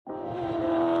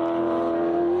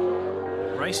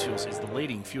Racefuels is the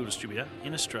leading fuel distributor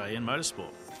in Australian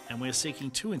motorsport, and we are seeking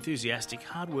two enthusiastic,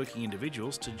 hard-working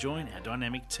individuals to join our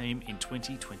dynamic team in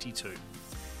 2022.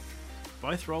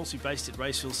 Both roles will be based at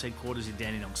Racefuels headquarters in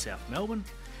Dandenong, South Melbourne,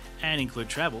 and include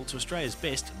travel to Australia's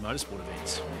best motorsport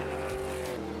events.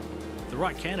 The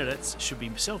right candidates should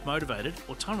be self-motivated,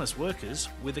 autonomous workers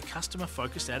with a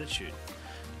customer-focused attitude.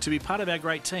 To be part of our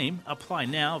great team, apply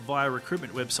now via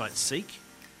recruitment website Seek,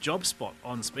 JobSpot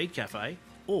on Speed Cafe,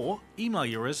 or email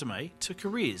your resume to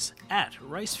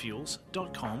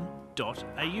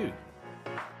careers@racefuels.com.au.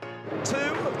 Two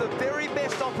of the very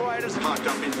best operators Parked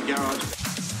up in the garage.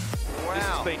 Wow. This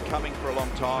has been coming for a long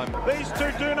time. These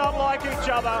two do not like each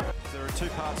other. There are two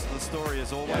parts of the story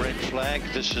as always. Red flag,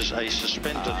 this is a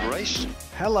suspended race.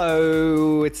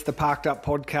 Hello, it's the Parked Up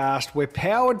Podcast. We're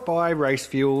powered by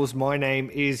Racefuels. My name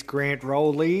is Grant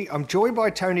Rowley. I'm joined by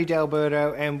Tony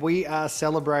D'Alberto, and we are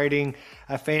celebrating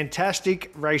a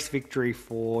fantastic race victory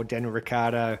for Daniel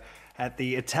Ricciardo at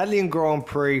the Italian Grand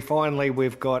Prix. Finally,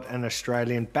 we've got an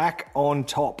Australian back on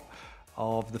top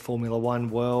of the Formula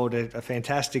One world. A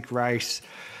fantastic race.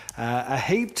 A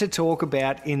heap to talk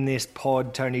about in this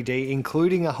pod, Tony D,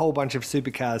 including a whole bunch of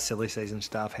supercars silly season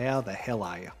stuff. How the hell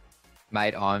are you?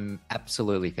 Mate, I'm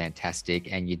absolutely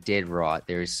fantastic, and you're dead right.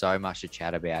 There is so much to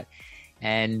chat about.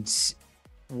 And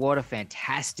what a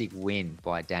fantastic win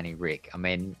by Danny Rick. I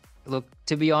mean, look,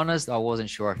 to be honest, I wasn't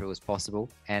sure if it was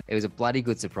possible. And it was a bloody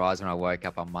good surprise when I woke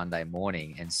up on Monday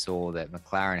morning and saw that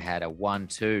McLaren had a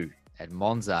 1-2 at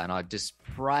Monza, and I just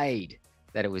prayed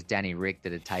that it was Danny Rick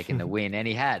that had taken the win, and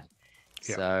he had.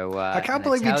 Yep. So I can't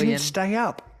believe you didn't stay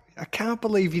up. I can't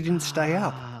believe you didn't stay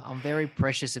up. I'm very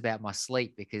precious about my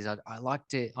sleep because I like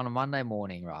to, on a Monday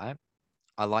morning, right,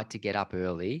 I like to get up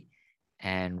early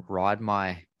and ride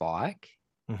my bike.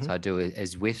 Mm-hmm. So I do a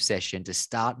Zwift session to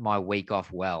start my week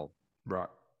off well. Right.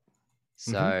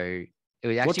 So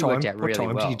it actually worked out really well.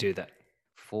 What time do you do that?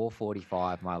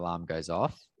 4:45, my alarm goes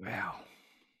off. Wow.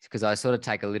 Because I sort of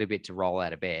take a little bit to roll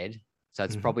out of bed. So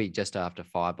it's probably just after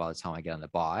 5 by the time I get on the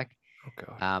bike. Oh,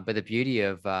 God. But the beauty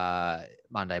of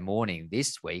Monday morning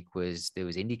this week was there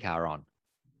was IndyCar on.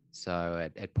 So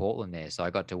at Portland there. So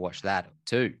I got to watch that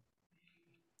too.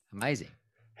 Amazing.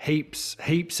 Heaps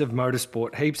of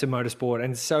motorsport,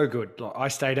 and so good. Like, I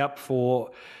stayed up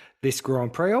for this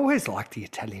Grand Prix. I always liked the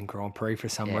Italian Grand Prix for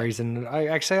some reason.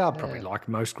 I probably like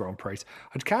most Grand Prix.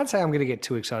 I can't say I'm going to get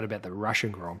too excited about the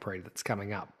Russian Grand Prix that's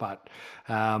coming up. But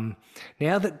now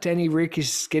that Danny Rick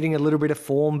is getting a little bit of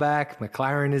form back,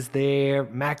 McLaren is there,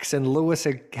 Max and Lewis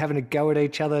are having a go at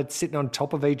each other, sitting on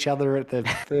top of each other at the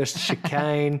first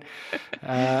chicane.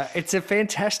 It's a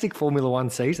fantastic Formula One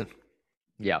season.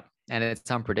 Yeah, and it's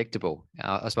unpredictable.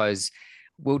 I suppose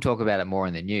we'll talk about it more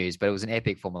in the news, but it was an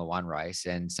epic Formula One race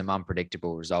and some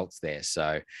unpredictable results there.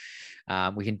 So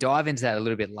we can dive into that a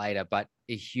little bit later, but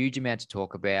a huge amount to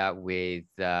talk about with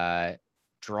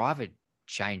driver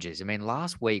changes. I mean,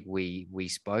 last week we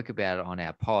spoke about it on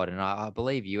our pod, and I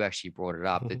believe you actually brought it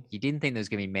up that you didn't think there was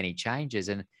going to be many changes,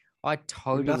 and I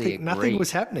totally agree. Nothing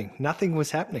was happening.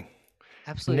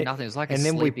 Absolutely nothing. It was like a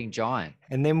sleeping giant.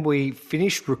 And then we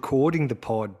finished recording the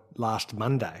pod last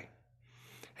Monday.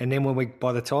 And then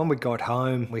by the time we got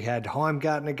home, we had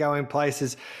Heimgartner going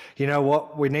places. You know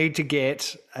what? We need to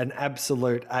get an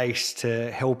absolute ace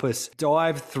to help us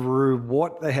dive through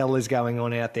what the hell is going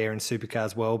on out there in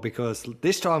Supercars world, because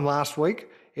this time last week,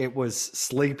 it was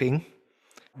sleeping.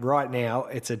 Right now,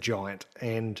 it's a giant.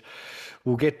 And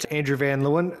we'll get to Andrew Van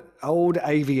Leeuwen, old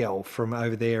AVL from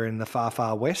over there in the far,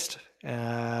 far west.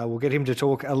 We'll get him to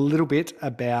talk a little bit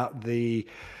about the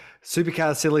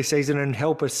Supercars silly season and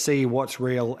help us see what's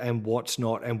real and what's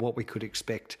not and what we could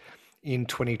expect in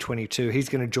 2022. He's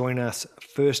going to join us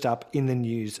first up in the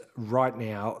news right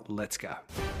now. Let's go.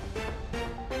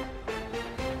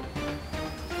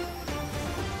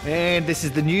 And this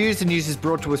is the news. The news is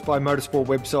brought to us by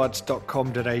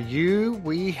motorsportwebsites.com.au.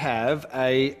 We have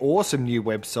an awesome new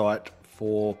website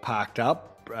for Parked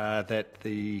Up that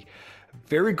the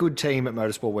very good team at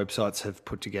Motorsport Websites have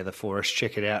put together for us.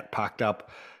 Check it out,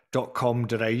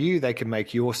 parkedup.com.au. They can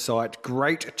make your site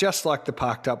great, just like the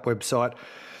Parked Up website.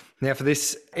 Now, for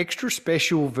this extra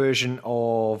special version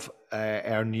of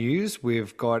our news,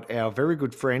 we've got our very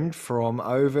good friend from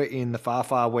over in the far,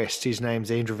 far west. His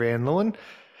name's Andrew Van Leeuwen.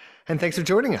 And thanks for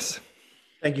joining us.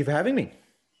 Thank you for having me.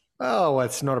 Oh,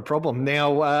 it's not a problem. Now,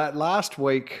 last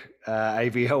week,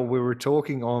 AVL, we were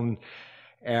talking on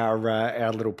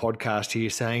our little podcast here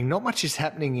saying not much is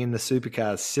happening in the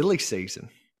Supercars silly season.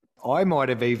 I might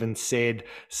have even said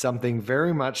something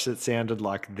very much that sounded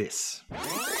like this.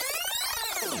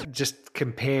 Just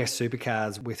compare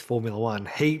Supercars with Formula One.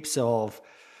 Heaps of,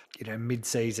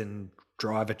 mid-season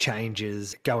driver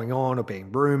changes going on or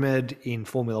being rumoured in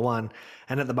Formula One.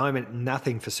 And at the moment,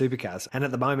 nothing for supercars. And at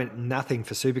the moment, nothing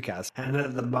for supercars. And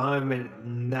at the moment,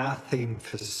 nothing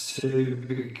for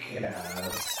supercars.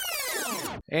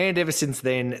 And ever since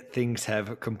then, things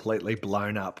have completely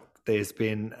blown up. There's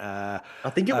been... I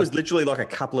think it was literally like a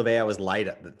couple of hours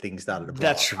later that things started to blow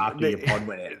up after your pod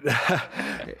went out.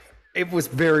 It was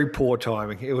very poor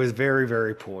timing. It was very,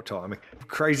 very poor timing.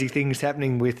 Crazy things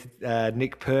happening with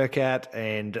Nick Percat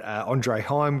and Andre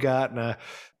Heimgartner.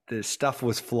 The stuff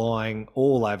was flying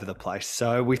all over the place.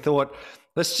 So we thought,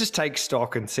 let's just take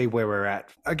stock and see where we're at.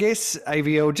 I guess,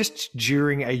 AVL, just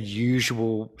during a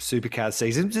usual supercar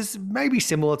season, just maybe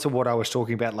similar to what I was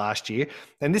talking about last year,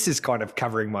 and this is kind of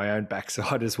covering my own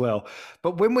backside as well.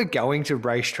 But when we're going to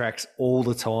racetracks all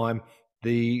the time,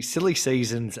 the silly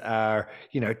seasons are,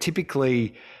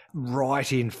 typically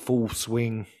right in full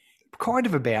swing, kind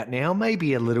of about now,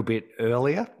 maybe a little bit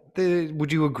earlier.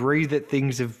 Would you agree that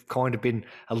things have kind of been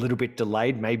a little bit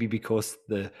delayed, maybe because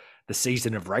the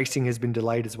season of racing has been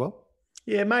delayed as well?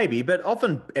 Yeah, maybe. But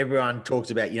often everyone talks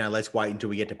about, let's wait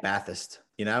until we get to Bathurst,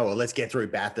 or let's get through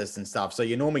Bathurst and stuff. So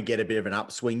you normally get a bit of an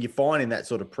upswing. You find in that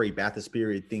sort of pre-Bathurst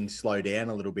period, things slow down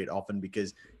a little bit often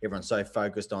because everyone's so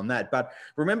focused on that. But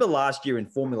remember last year in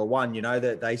Formula One,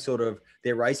 that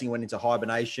their racing went into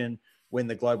hibernation when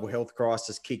the global health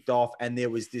crisis kicked off. And there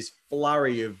was this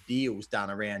flurry of deals done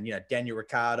around, Daniel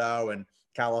Ricciardo and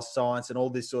Carlos Sainz and all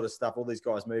this sort of stuff, all these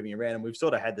guys moving around. And we've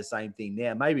sort of had the same thing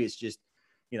now. Maybe it's just,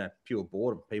 pure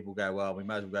boredom. People go, well, we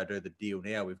might as well go do the deal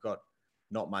now. We've got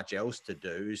not much else to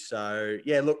do. So,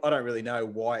 yeah, look, I don't really know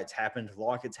why it's happened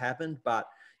like it's happened. But,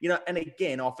 and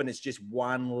again, often it's just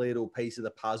one little piece of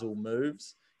the puzzle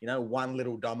moves, one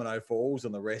little domino falls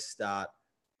and the rest start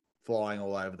flying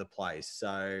all over the place.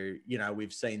 So,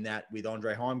 we've seen that with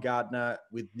Andre Heimgartner,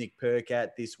 with Nick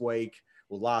Percat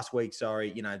last week,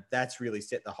 that's really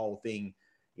set the whole thing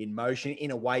in motion.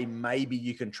 In a way, maybe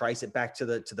you can trace it back to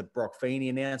the Brock Feeney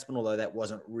announcement, although that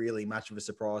wasn't really much of a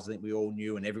surprise. I think we all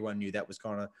knew and everyone knew that was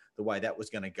kind of the way that was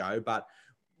going to go. But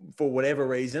for whatever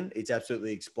reason, it's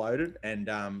absolutely exploded.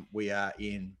 And we are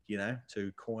in,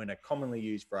 to coin a commonly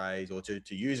used phrase or to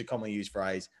use a commonly used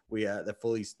phrase,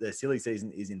 the silly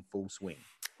season is in full swing.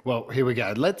 Well, here we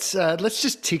go. Let's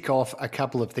just tick off a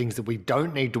couple of things that we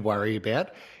don't need to worry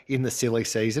about in the silly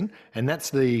season, and that's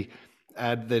the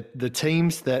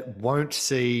teams that won't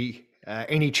see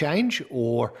any change,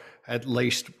 or at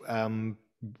least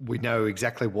we know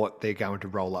exactly what they're going to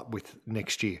roll up with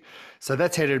next year. So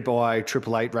that's headed by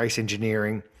 888 Race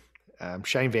Engineering,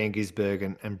 Shane Van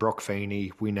Gisbergen and Brock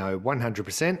Feeney. We know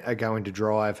 100% are going to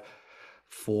drive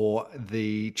for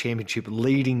the championship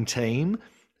leading team.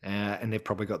 And they've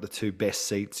probably got the two best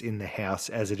seats in the house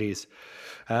as it is.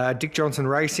 Dick Johnson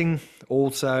Racing,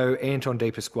 also Anton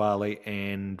De Pasquale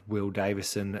and Will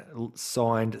Davison,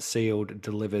 signed, sealed,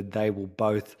 delivered. They will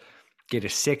both get a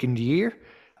second year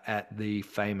at the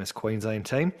famous Queensland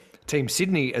team. Team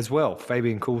Sydney as well,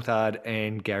 Fabian Coulthard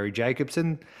and Gary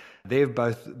Jacobson. They've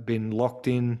both been locked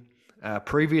in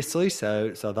previously, so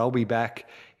they'll be back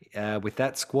with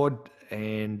that squad.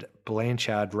 And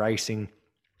Blanchard Racing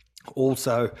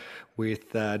also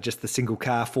with just the single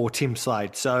car for Tim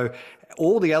Slade. So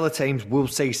all the other teams will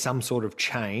see some sort of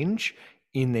change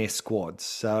in their squads.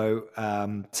 So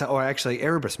actually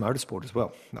Erebus Motorsport as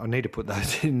well. I need to put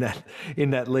those in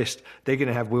that list. They're going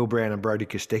to have Will Brown and Brody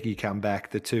Kostecki come back,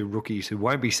 the two rookies who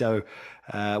won't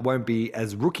be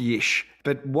as rookie-ish.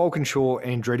 But Walkinshaw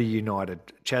and Andretti United.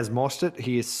 Chaz Mostert,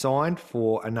 he is signed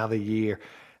for another year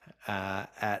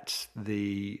at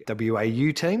the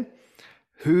WAU team.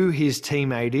 Who his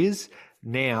teammate is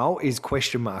now is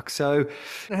question mark. So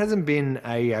it hasn't been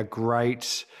a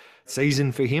great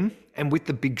season for him. And with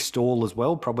the big stall as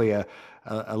well, probably a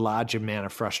large amount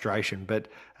of frustration. But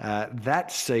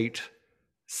that seat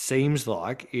seems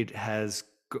like it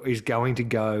is going to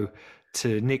go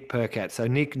to Nick Percat. So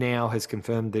Nick now has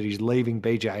confirmed that he's leaving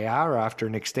BJR after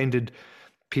an extended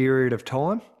period of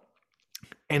time.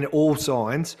 And all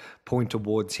signs point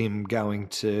towards him going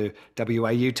to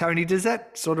WAU. Tony, does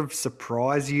that sort of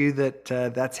surprise you that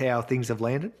that's how things have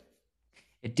landed?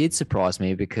 It did surprise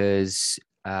me because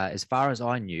as far as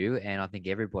I knew, and I think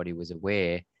everybody was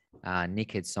aware,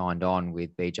 Nick had signed on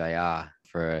with BJR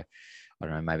for, I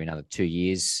don't know, maybe another 2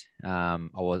 years. I'm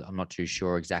not too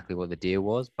sure exactly what the deal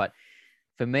was, but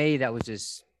for me, that was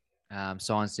just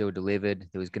signed, sealed, delivered.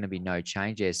 There was going to be no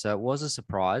change there. So it was a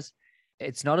surprise.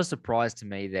 It's not a surprise to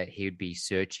me that he would be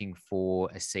searching for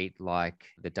a seat like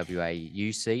the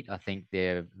WAU seat. I think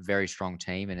they're a very strong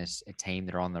team and a team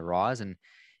that are on the rise and,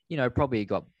 probably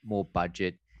got more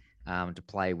budget to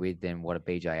play with than what a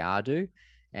BJR do.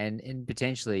 and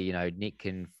potentially, Nick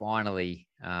can finally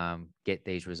get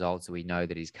these results that we know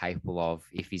that he's capable of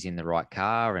if he's in the right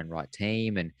car and right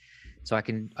team. And so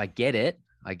I get it.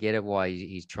 I get it why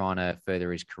he's trying to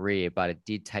further his career, but it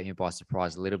did take me by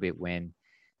surprise a little bit when,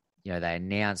 they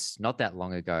announced not that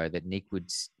long ago that Nick would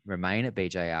remain at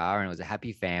BJR and it was a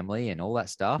happy family and all that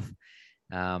stuff.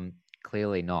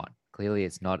 Clearly not. Clearly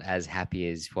it's not as happy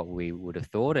as what we would have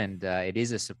thought. And it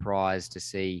is a surprise to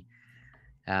see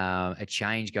a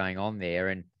change going on there.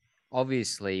 And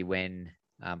obviously when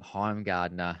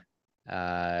Heimgardner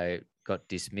got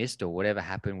dismissed or whatever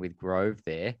happened with Grove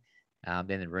there,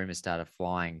 then the rumors started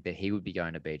flying that he would be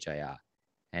going to BJR.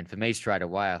 And for me, straight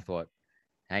away, I thought,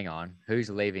 hang on, who's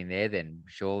leaving there then?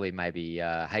 Surely maybe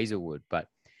Hazelwood. But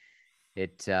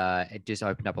it just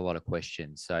opened up a lot of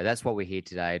questions. So that's what we're here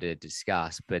today to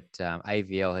discuss. But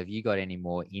AVL, have you got any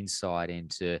more insight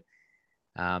into,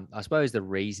 I suppose, the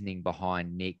reasoning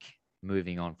behind Nick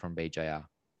moving on from BJR?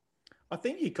 I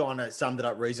think you kind of summed it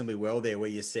up reasonably well there, where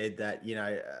you said that,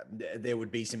 there would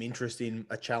be some interest in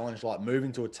a challenge like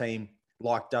moving to a team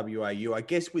like WAU. I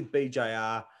guess with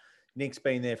BJR, Nick's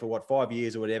been there for 5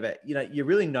 years or whatever, you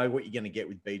really know what you're going to get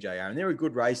with BJR, and they're a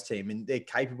good race team and they're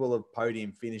capable of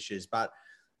podium finishes, but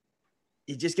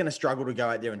you're just going to struggle to go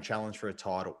out there and challenge for a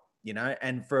title,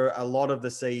 and for a lot of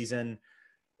the season,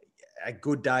 a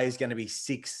good day is going to be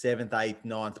 6th, 7th, 8th,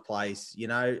 9th place.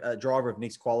 A driver of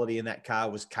Nick's quality in that car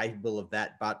was capable of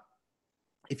that. But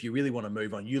if you really want to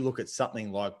move on, you look at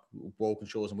something like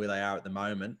Walkinshaws and where they are at the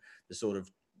moment, the sort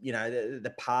of,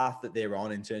 the path that they're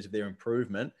on in terms of their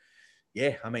improvement.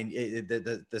 Yeah, I mean,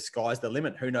 the sky's the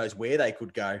limit. Who knows where they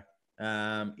could go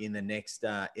in the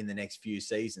next few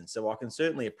seasons. So I can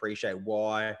certainly appreciate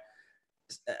why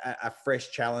a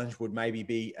fresh challenge would maybe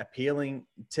be appealing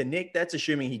to Nick. That's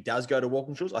assuming he does go to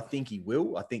Walkinshaws. I think he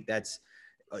will. I think that's,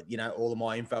 all of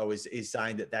my info is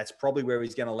saying that that's probably where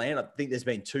he's going to land. I think there's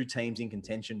been 2 teams in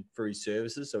contention for his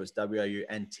services. So it's WAU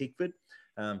and Tickford.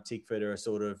 Tickford are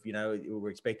sort of, we're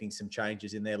expecting some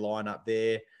changes in their lineup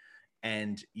there.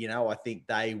 And, I think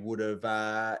they would have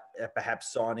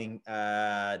perhaps signing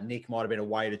Nick might have been a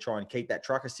way to try and keep that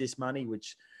truck assist money,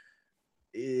 which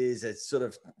is it's a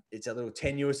little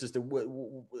tenuous as to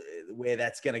where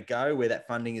that's going to go, where that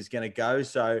funding is going to go.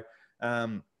 So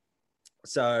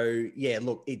yeah,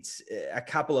 look, it's a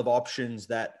couple of options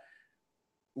that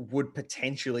would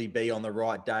potentially be on the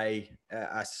right day,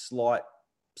 a slight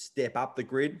step up the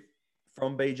grid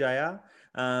from BJR.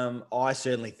 I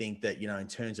certainly think that, in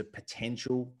terms of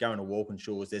potential going to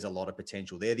Walkinshaws, there's a lot of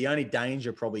potential there. The only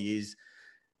danger probably is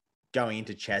going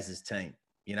into Chaz's team,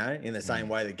 in the same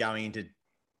way that going into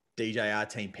DJR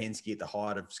Team Penske at the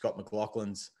height of Scott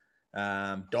McLaughlin's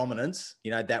dominance,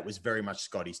 that was very much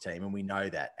Scotty's team, and we know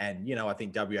that. And, I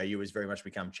think WAU has very much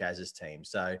become Chaz's team.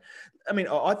 So, I mean,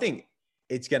 I think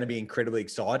it's going to be incredibly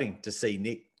exciting to see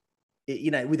Nick,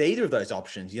 with either of those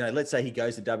options. Let's say he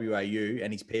goes to WAU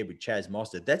and he's paired with Chaz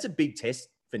Mostert. That's a big test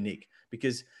for Nick,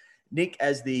 because Nick,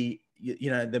 as the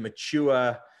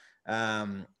mature,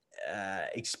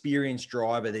 experienced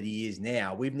driver that he is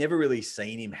now, we've never really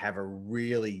seen him have a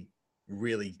really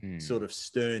sort of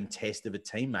stern test of a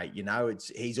teammate.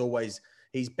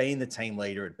 He's been the team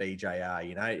leader at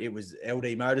BJR. It was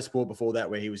LD Motorsport before that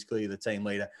where he was clearly the team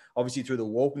leader. Obviously through the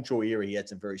Walkinshaw era, he had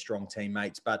some very strong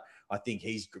teammates, but I think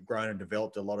he's grown and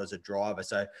developed a lot as a driver.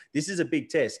 So this is a big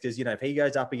test because, if he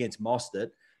goes up against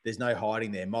Mostert, there's no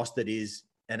hiding there. Mostert is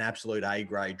an absolute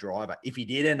A-grade driver. If he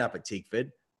did end up at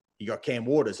Tickford, you got Cam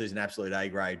Waters, who's an absolute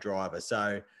A-grade driver.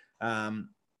 So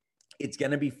it's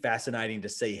going to be fascinating to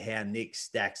see how Nick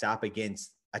stacks up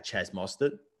against a Chaz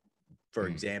Mostert, for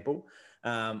example.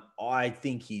 I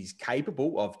think he's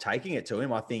capable of taking it to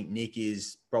him. I think Nick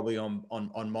is probably on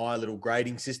my little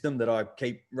grading system that I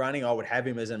keep running. I would have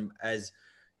him as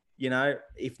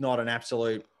if not an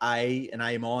absolute A, an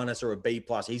A- or a B+.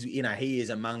 He's, he is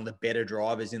among the better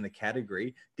drivers in the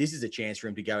category. This is a chance for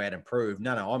him to go out and prove,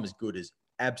 no, I'm as good as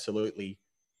absolutely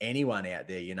anyone out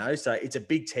there, So it's a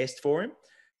big test for him.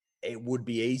 It would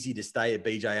be easy to stay at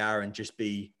BJR and just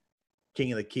be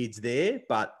king of the kids there.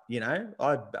 But,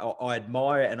 I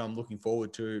admire and I'm looking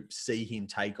forward to see him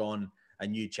take on a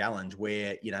new challenge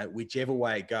where, whichever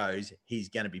way it goes, he's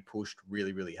going to be pushed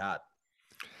really, really hard.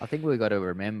 I think we've got to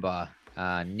remember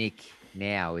Nick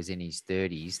now is in his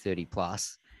 30s, 30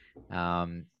 plus.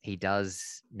 He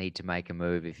does need to make a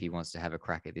move if he wants to have a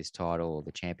crack at this title or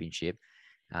the championship,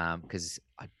 because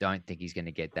I don't think he's going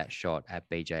to get that shot at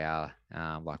BJR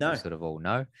we sort of all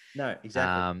know. No,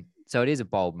 exactly. So it is a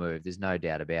bold move. There's no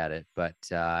doubt about it. But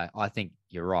I think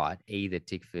you're right. Either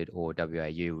Tickford or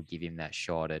WAU will give him that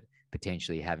shot at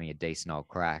potentially having a decent old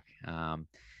crack.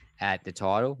 at the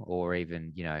title or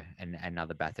even,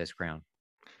 another Bathurst crown.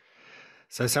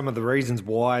 So some of the reasons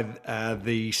why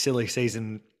the silly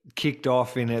season kicked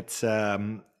off in its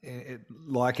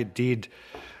like it did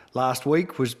last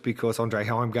week was because Andre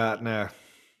Heimgartner,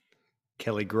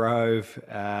 Kelly Grove,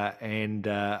 and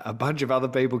a bunch of other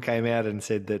people came out and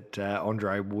said that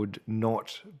Andre would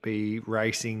not be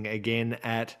racing again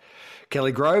at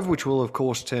Kelly Grove, which will, of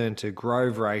course, turn to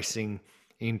Grove Racing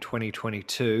in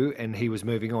 2022, and he was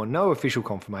moving on. No official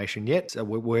confirmation yet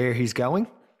where he's going,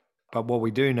 but what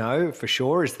we do know for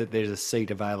sure is that there's a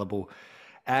seat available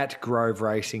at Grove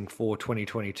Racing for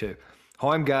 2022.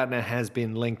 Heimgartner has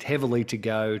been linked heavily to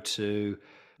go to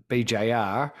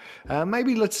BJR.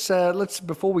 Maybe let's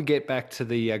before we get back to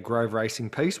the Grove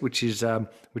Racing piece, which is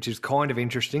kind of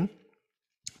interesting.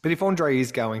 But if Andre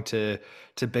is going to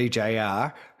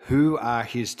BJR, who are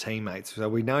his teammates? So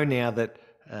we know now that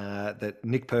that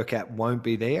Nick Percat won't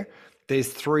be there.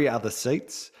 There's 3 other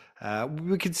seats.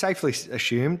 We could safely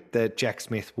assume that Jack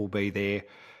Smith will be there.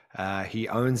 He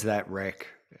owns that wreck.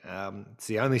 It's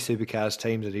the only supercars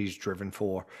team that he's driven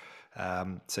for.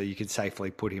 So you could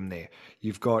safely put him there.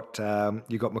 You've got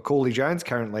Macaulay Jones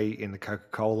currently in the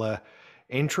Coca-Cola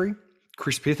entry.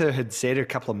 Chris Pither had said a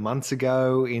couple of months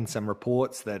ago in some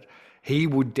reports that he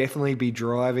would definitely be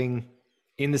driving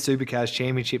in the Supercars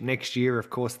Championship next year. Of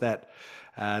course, that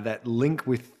link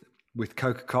with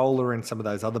Coca-Cola and some of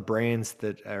those other brands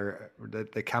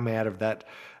that come out of that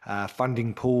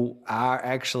funding pool are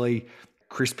actually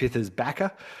Chris Pither's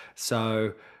backer.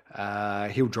 So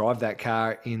he'll drive that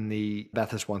car in the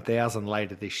Bathurst 1000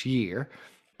 later this year.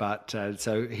 But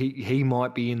so he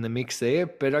might be in the mix there.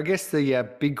 But I guess the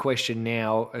big question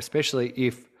now, especially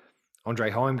if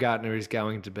Andre Heimgartner is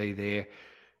going to be there,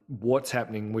 what's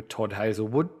happening with Todd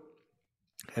Hazelwood?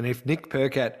 And if Nick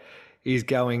Percat is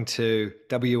going to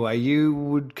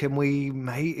WAU,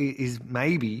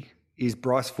 is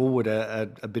Bryce Forward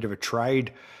a bit of a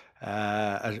trade,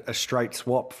 a straight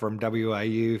swap from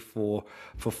WAU for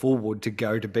Forward to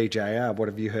go to BJR? What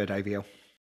have you heard, AVL?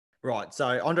 Right,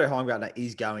 so Andre Heimgartner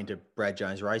is going to Brad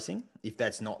Jones Racing. If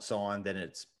that's not signed, then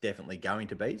it's definitely going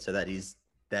to be. So that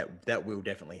will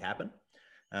definitely happen.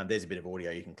 There's a bit of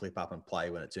audio you can clip up and play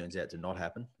when it turns out to not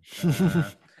happen.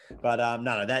 But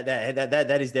no,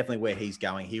 that is definitely where he's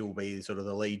going. He will be sort of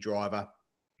the lead driver.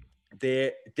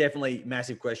 There definitely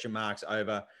massive question marks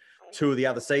over 2 of the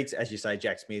other seats, as you say,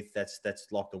 Jack Smith. That's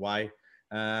locked away.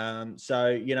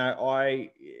 So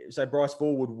Bryce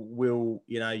Forward will,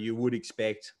 you would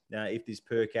expect if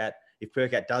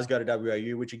Percat does go to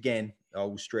WAU, which again I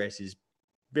will stress is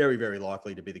very, very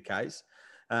likely to be the case.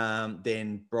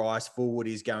 Then Bryce Forward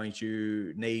is going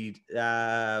to need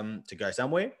to go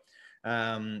somewhere.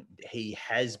 He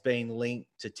has been linked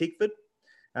to Tickford.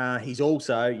 He's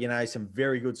also, some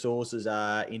very good sources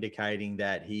are indicating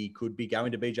that he could be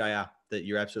going to BJR. That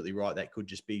you're absolutely right. That could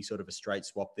just be sort of a straight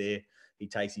swap there. He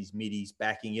takes his middies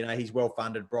backing. He's well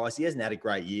funded. Bryce, he hasn't had a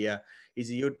great year.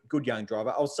 He's a good young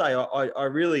driver. I'll say I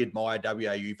really admire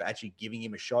WAU for actually giving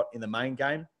him a shot in the main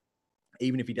game,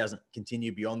 even if he doesn't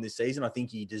continue beyond this season. I think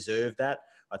he deserved that.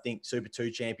 I think Super 2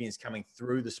 champions coming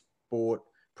through the sport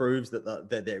proves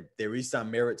that there is some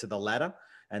merit to the ladder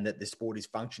and that the sport is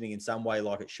functioning in some way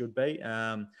like it should be.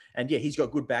 And yeah, he's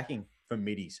got good backing from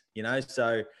middies,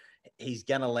 so he's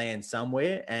going to land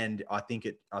somewhere. And I think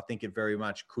it very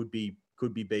much could be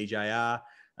BJR.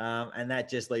 And that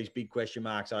just leaves big question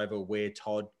marks over where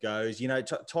Todd goes.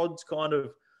 Todd's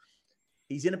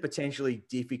he's in a potentially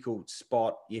difficult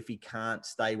spot if he can't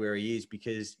stay where he is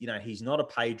because, he's not a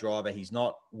paid driver. He's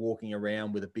not walking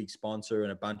around with a big sponsor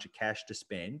and a bunch of cash to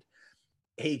spend.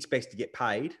 He expects to get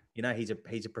paid. He's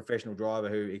a professional driver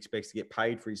who expects to get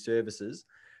paid for his services.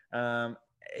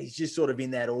 He's just sort of in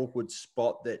that awkward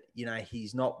spot that,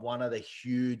 he's not one of the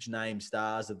huge name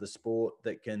stars of the sport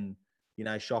that can,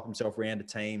 shop himself around to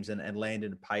teams and land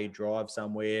in a paid drive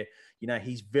somewhere.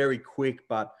 He's very quick,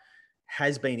 but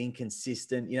has been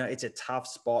inconsistent. It's a tough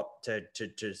spot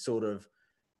to sort of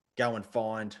go and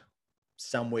find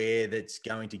somewhere that's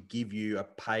going to give you a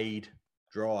paid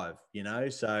drive,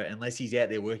 So unless he's out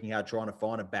there working hard trying to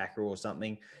find a backer or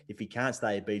something, if he can't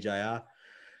stay at BJR,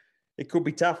 it could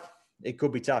be tough. It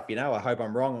could be tough. I hope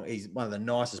I'm wrong. He's one of the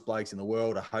nicest blokes in the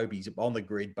world. I hope he's on the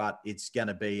grid, but it's going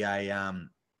to be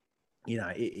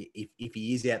if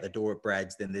he is out the door at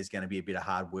Brad's, then there's going to be a bit of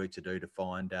hard work to do to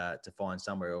find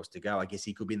somewhere else to go. I guess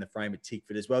he could be in the frame at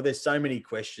Tickford as well. There's so many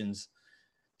questions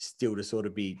still to sort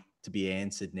of be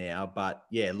answered now. But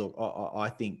yeah, look, I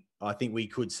think we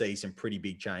could see some pretty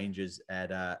big changes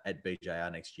at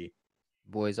BJR next year.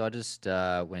 Boys, I just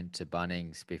went to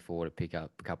Bunnings before to pick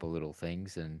up a couple of little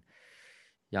things, and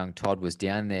young Todd was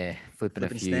down there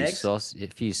flipping snags? a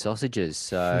few sausages.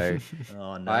 So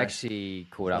Oh, no. I actually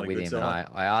caught up with him and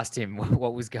I asked him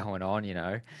what was going on,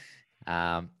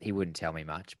 He wouldn't tell me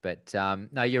much, but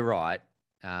no, you're right.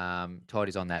 Todd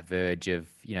is on that verge of,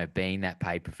 being that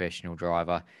paid professional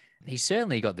driver. He's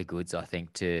certainly got the goods, I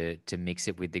think, to mix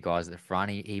it with the guys at the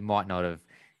front. He might not have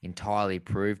entirely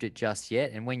proved it just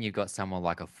yet. And when you've got someone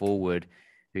like a forward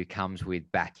who comes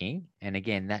with backing, and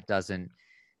again, that doesn't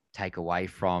take away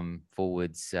from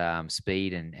forwards'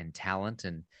 speed and talent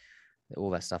and all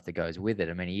that stuff that goes with it.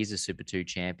 I mean, he is a Super 2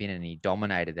 champion and he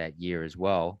dominated that year as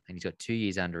well. And he's got 2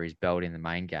 years under his belt in the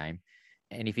main game.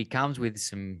 And if he comes with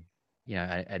some,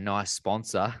 a nice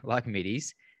sponsor like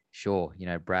Middies, sure,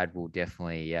 Brad will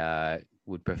definitely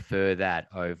would prefer that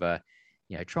over,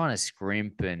 trying to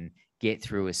scrimp and get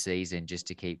through a season just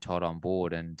to keep Todd on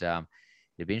board. And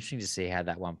it'd be interesting to see how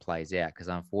that one plays out because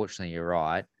unfortunately, you're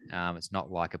right. It's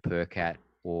not like a Percat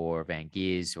or a Van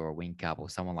Geers or a Whincup or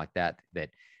someone like that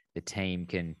the team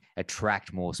can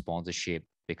attract more sponsorship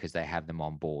because they have them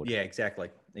on board. Yeah, exactly.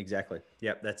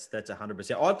 Yep, that's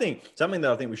 100%. I think something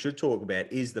that I think we should talk about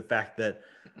is the fact that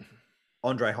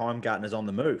Andre Heimgartner's on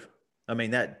the move. I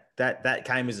mean, that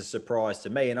came as a surprise to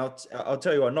me. And I'll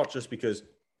tell you what, not just because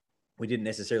we didn't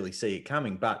necessarily see it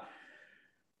coming, but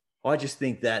I just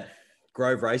think that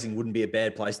Grove Racing wouldn't be a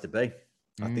bad place to be.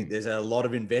 I think there's a lot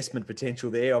of investment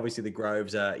potential there. Obviously, the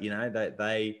Groves are,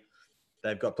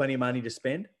 they've got plenty of money to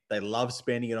spend. They love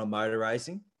spending it on motor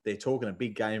racing. They're talking a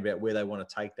big game about where they want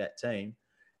to take that team.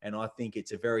 And I think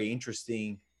it's a very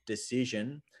interesting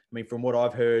decision. I mean, from what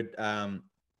I've heard,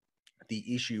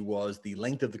 the issue was the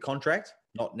length of the contract,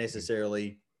 not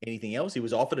necessarily anything else. He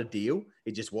was offered a deal.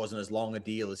 It just wasn't as long a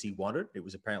deal as he wanted. It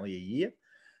was apparently a year.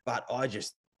 But I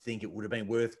just think it would have been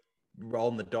worth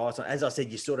rolling the dice on. As I said,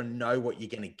 you sort of know what you're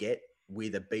going to get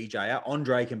with a BJR.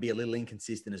 Andre can be a little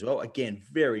inconsistent as well. Again,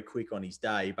 very quick on his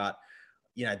day, but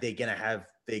they're going to have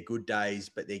their good days,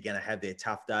 but they're going to have their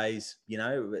tough days,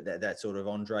 that sort of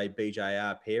Andre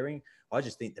BJR pairing. I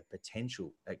just think the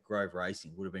potential at Grove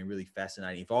Racing would have been really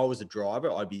fascinating. If I was a driver,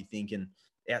 I'd be thinking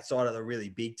outside of the really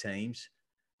big teams,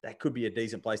 that could be a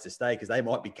decent place to stay because they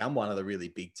might become one of the really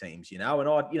big teams, And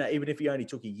even if he only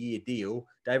took a year deal,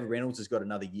 David Reynolds has got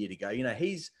another year to go.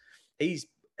 He's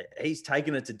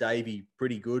taken it to Davey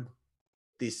pretty good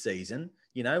this season.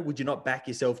 Would you not back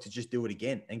yourself to just do it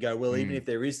again and go, well, even if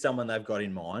there is someone they've got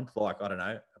in mind, like, I don't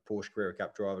know, a Porsche Carrera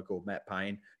Cup driver called Matt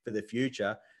Payne for the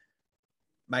future,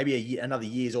 maybe another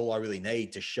year is all I really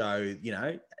need to show,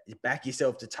 back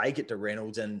yourself to take it to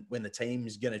Reynolds. And when the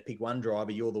team's going to pick one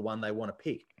driver, you're the one they want to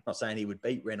pick. I'm not saying he would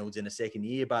beat Reynolds in a second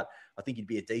year, but I think he'd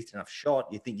be a decent enough shot.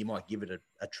 You think you might give it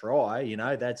a try,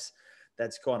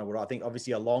 that's kind of what I think.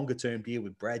 Obviously, a longer term deal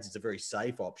with Brad's is a very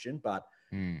safe option, but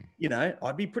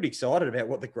I'd be pretty excited about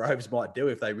what the Groves might do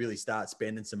if they really start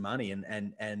spending some money. And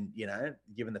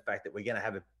given the fact that we're going to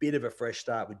have a bit of a fresh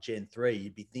start with Gen 3,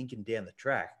 you'd be thinking down the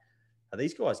track, are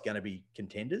these guys going to be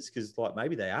contenders? Because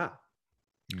maybe they are.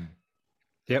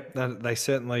 Yep, they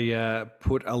certainly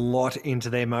put a lot into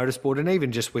their motorsport, and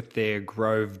even just with their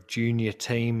Grove Junior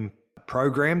team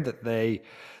program that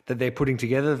they're putting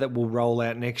together that will roll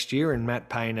out next year. And Matt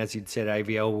Payne, as you'd said,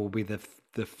 AVL will be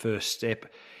the first step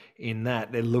in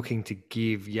that. They're looking to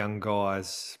give young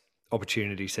guys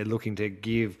opportunities. They're looking to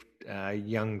give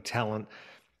young talent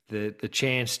the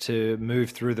chance to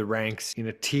move through the ranks in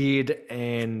a tiered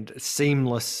and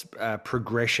seamless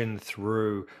progression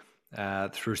through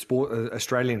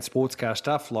Australian sports car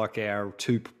stuff like our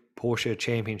 2 Porsche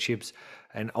championships,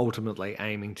 and ultimately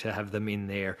aiming to have them in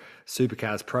their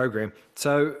supercars program.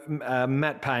 So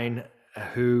Matt Payne,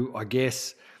 who I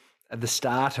guess at the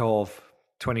start of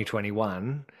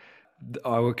 2021,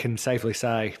 I can safely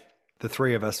say the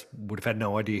three of us would have had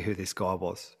no idea who this guy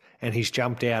was. And he's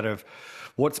jumped out of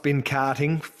what's been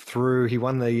karting through. He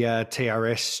won the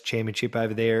TRS championship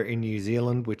over there in New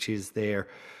Zealand, which is their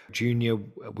junior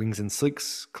wings and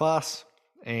slicks class.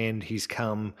 And he's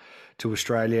come to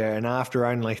Australia, and after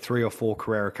only 3 or 4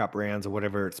 Carrera Cup rounds or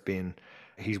whatever it's been,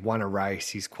 he's won a race.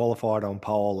 He's qualified on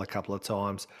pole a couple of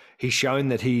times. He's shown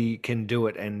that he can do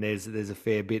it, and there's a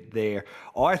fair bit there.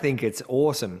 I think it's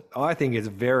awesome. I think it's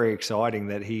very exciting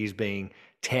that he's being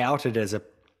touted as a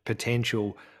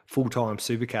potential full-time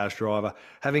supercars driver,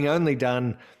 having only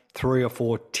done 3 or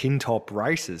 4 tin top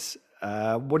races.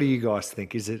 What do you guys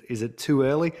think? Is it too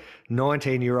early?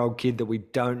 19-year-old kid that we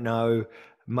don't know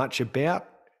much about.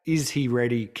 Is he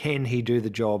ready? Can he do the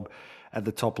job at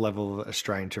the top level of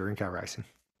Australian touring car racing?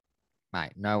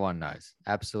 Mate, no one knows.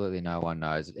 Absolutely no one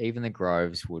knows. Even the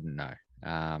Groves wouldn't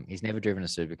know. He's never driven a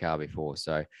supercar before.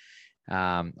 So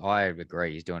I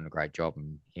agree. He's doing a great job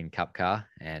in Cup Car,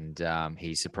 and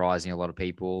he's surprising a lot of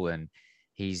people, and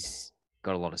he's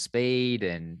got a lot of speed,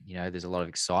 and there's a lot of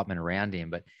excitement around him.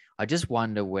 But I just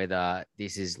wonder whether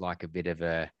this is like a bit of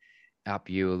a up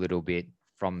you a little bit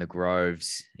from the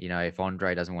Groves. If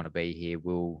Andre doesn't want to be here,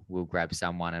 we'll grab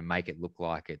someone and make it look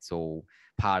like it's all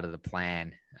part of the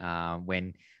plan.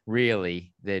 When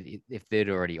really, that if they'd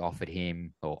already offered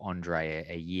him or Andre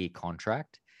a year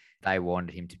contract, they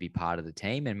wanted him to be part of the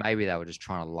team, and maybe they were just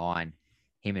trying to line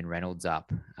him and Reynolds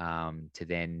up to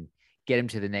then get him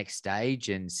to the next stage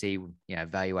and see,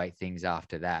 evaluate things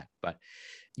after that. But,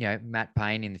 Matt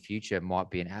Payne in the future might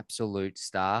be an absolute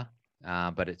star,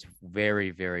 but it's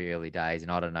very, very early days,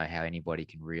 and I don't know how anybody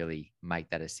can really make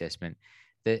that assessment.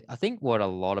 I think what a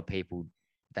lot of people,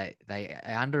 they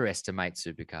underestimate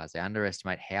supercars. They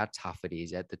underestimate how tough it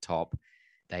is at the top.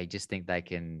 They just think they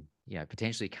can,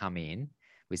 potentially come in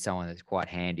with someone that's quite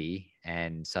handy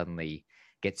and suddenly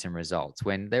get some results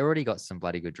when they already got some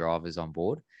bloody good drivers on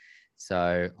board.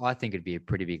 So I think it'd be a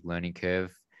pretty big learning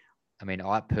curve. I mean,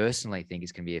 I personally think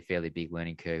it's going to be a fairly big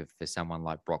learning curve for someone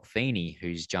like Brock Feeney,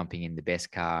 who's jumping in the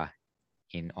best car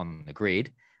on the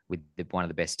grid with one of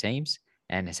the best teams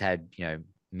and has had,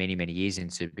 many, many years in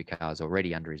supercars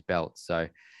already under his belt. So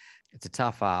it's a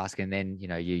tough ask. And then,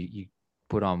 you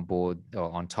put on board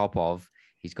or on top of,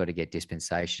 he's got to get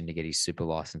dispensation to get his super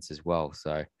license as well.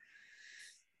 So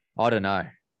I don't know.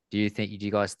 Do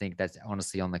you guys think that's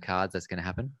honestly on the cards that's going to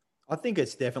happen? I think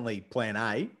it's definitely plan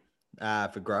A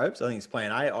for Groves. I think it's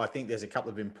plan A. I think there's a couple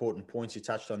of important points you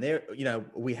touched on there.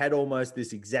 We had almost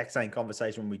this exact same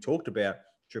conversation when we talked about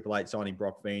Triple Eight signing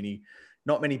Brock Feeney.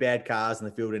 Not many bad cars in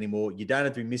the field anymore. You don't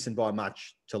have to be missing by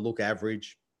much to look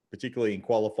average, particularly in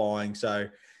qualifying. So,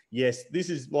 yes, this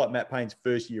is like Matt Payne's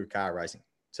first year of car racing.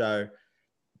 So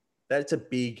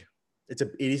it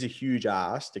is a huge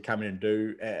ask to come in and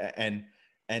do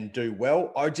and do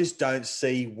well. I just don't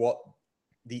see what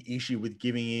the issue with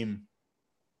giving him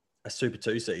a Super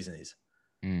 2 season is.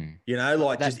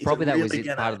 That's probably that was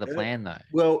part of the plan, though.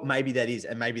 Well, maybe that is,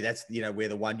 and maybe that's where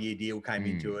the 1 year deal came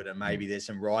into it, and maybe there's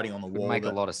some writing on the wall. Make a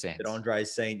lot of sense that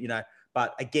Andre's seen.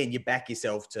 But again, you back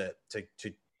yourself to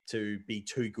be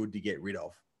too good to get rid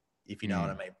of, if you know what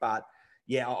I mean. But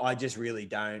yeah, I just really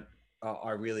don't.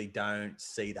 I really don't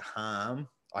see the harm.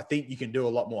 I think you can do a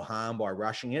lot more harm by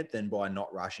rushing it than by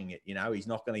not rushing it. He's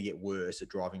not going to get worse at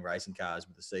driving racing cars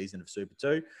with the season of Super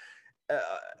 2.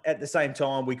 At the same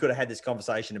time, we could have had this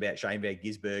conversation about Shane Van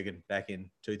Gisbergen back in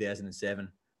 2007,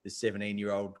 this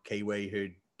 17-year-old Kiwi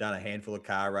who'd done a handful of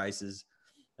car races,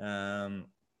 came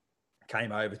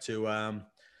over to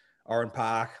Oran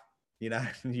Park.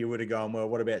 You would have gone, well,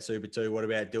 what about Super 2? What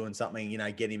about doing something,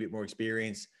 getting a bit more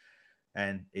experience?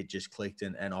 And it just clicked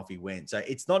and off he went. So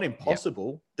it's not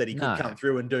impossible that he could come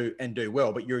through and do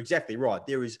well, but you're exactly right.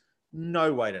 There is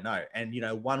no way to know. And,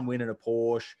 one win in a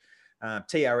Porsche,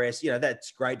 TRS,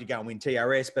 that's great to go and win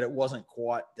TRS, but it wasn't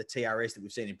quite the TRS that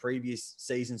we've seen in previous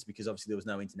seasons because obviously there was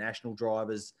no international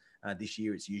drivers. This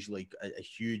year, it's usually a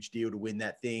huge deal to win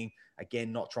that thing.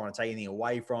 Again, not trying to take anything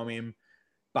away from him,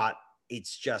 but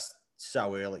it's just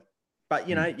so early. But,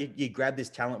 you grab this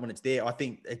talent when it's there. I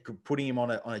think putting him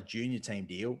on a junior team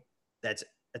deal, that's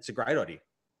a great idea.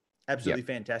 Absolutely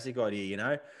fantastic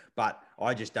idea, But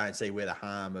I just don't see where the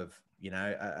harm of,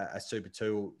 a Super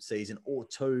 2 season or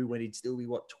two when he'd still be,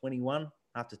 21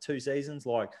 after 2 seasons?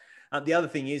 The other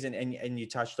thing is, and you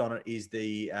touched on it, is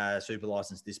the super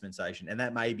license dispensation. And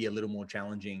that may be a little more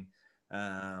challenging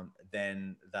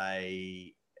than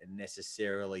they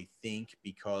necessarily think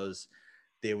because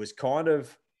there was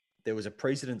a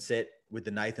precedent set with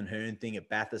the Nathan Hearn thing at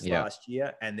Bathurst last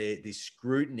year, and the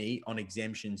scrutiny on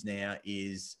exemptions now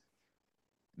is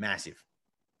massive,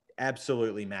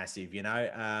 absolutely massive.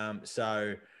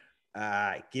 So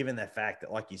given the fact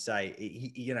that, like you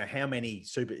say, how many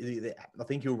I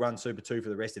think he'll run Super 2 for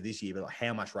the rest of this year, but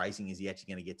how much racing is he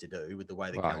actually going to get to do with the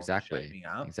way the calendar is shaping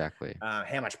up? Exactly.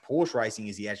 How much Porsche racing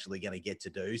is he actually going to get to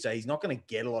do? So he's not going to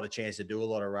get a lot of chance to do a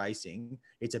lot of racing.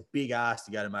 It's a big ask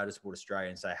to go to Motorsport Australia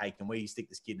and say, hey, can we stick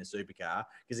this kid in a supercar?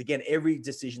 Because again, every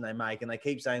decision they make, and they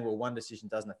keep saying, well, one decision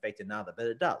doesn't affect another, but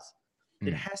it does.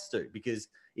 It has to, because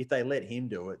if they let him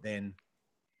do it, then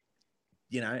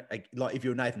like if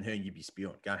you're Nathan Hearn, you'd be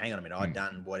spewing, going, hang on a minute, I've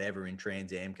done whatever in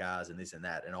Trans Am cars and this and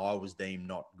that, and I was deemed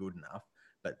not good enough.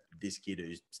 But this kid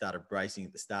who started racing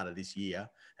at the start of this year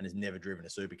and has never driven a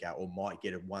supercar or might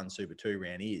get a one Super 2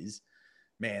 round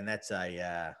that's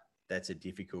a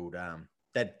difficult,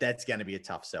 that's going to be a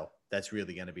tough sell. That's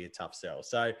really going to be a tough sell.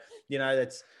 So,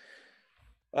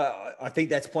 I think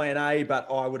that's plan A, but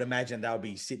I would imagine they'll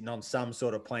be sitting on some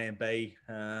sort of plan B.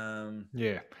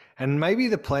 Yeah, and maybe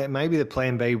the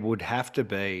plan B would have to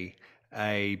be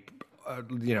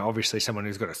obviously someone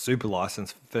who's got a super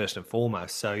license first and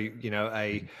foremost. So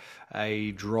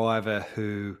a driver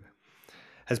who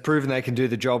has proven they can do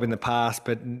the job in the past,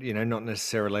 but not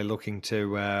necessarily looking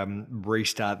to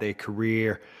restart their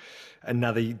career.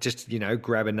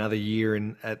 Grab another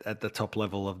year at the top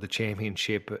level of the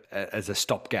championship as a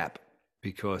stopgap,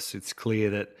 because it's clear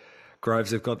that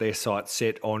Groves have got their sights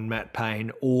set on Matt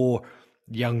Payne or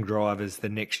young drivers, the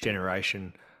next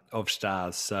generation of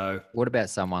stars. So, what about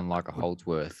someone like a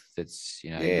Holdsworth that's a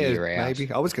year out?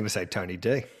 Maybe I was going to say Tony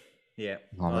D. Yeah,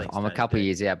 I'm a couple of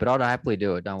years out, but I'd happily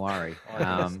do it. Don't worry.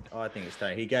 I think it's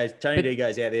Tony. Tony D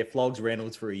goes out there, flogs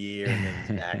Reynolds for a year, and then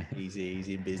he's back. He's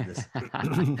in business.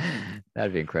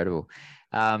 That'd be incredible.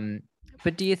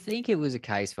 But do you think it was a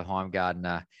case for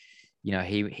Heimgartner?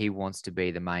 He wants to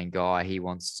be the main guy. He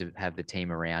wants to have the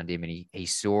team around him, and he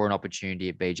saw an opportunity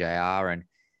at BJR, and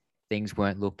things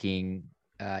weren't looking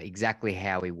exactly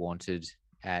how he wanted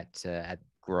at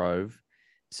Grove.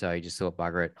 So he just thought,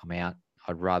 bugger it, I'm out.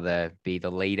 I'd rather be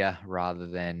the leader rather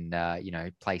than,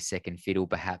 play second fiddle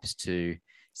perhaps to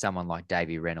someone like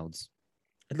Davey Reynolds.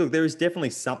 Look, there is definitely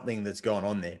something that's gone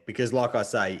on there, because like I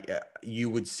say,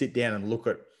 you would sit down and look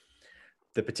at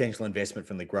the potential investment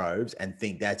from the Groves and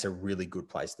think that's a really good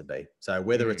place to be. So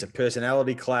whether it's a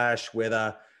personality clash,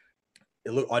 I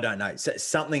don't know.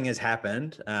 Something has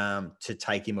happened to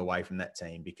take him away from that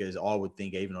team, because I would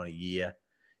think even on a year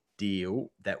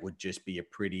deal, that would just be a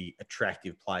pretty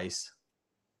attractive place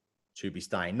to be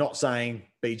staying. Not saying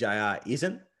BJR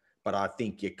isn't, but I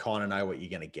think you kind of know what you're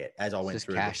going to get. As I went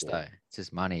through cash before. though. It's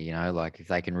just money, like if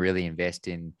they can really invest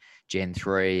in Gen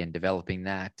 3 and developing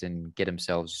that and get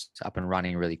themselves up and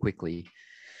running really quickly,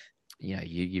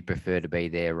 you prefer to be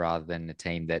there rather than a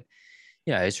team that,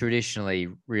 has traditionally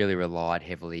really relied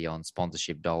heavily on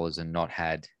sponsorship dollars and not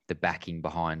had the backing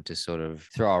behind to sort of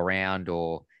throw around,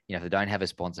 or, if they don't have a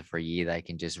sponsor for a year, they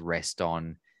can just rest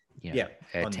on,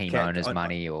 team owners'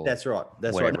 money or that's right.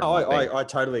 That's right. No, I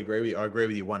totally agree with you. I agree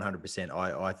with you 100%.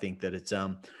 I think that it's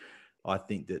like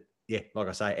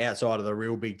I say, outside of the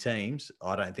real big teams,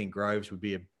 I don't think Groves would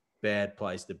be a bad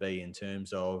place to be in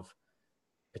terms of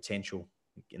potential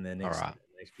in the next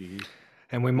few years.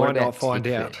 And we might not find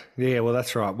out. Yeah, well,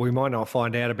 that's right. We might not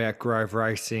find out about Grove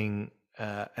Racing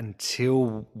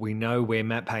until we know where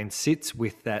Matt Payne sits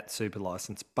with that super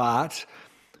license. But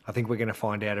I think we're going to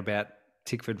find out about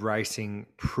Tickford Racing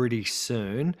pretty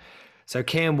soon. So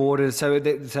Cam Waters, they're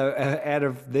going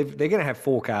to have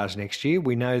 4 cars next year.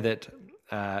 We know that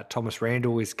Thomas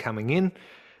Randall is coming in,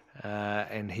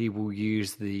 and he will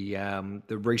use the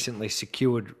recently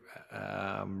secured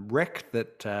wreck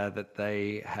that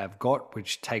they have got,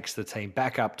 which takes the team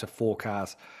back up to 4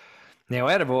 cars. Now,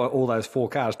 out of all those 4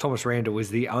 cars, Thomas Randall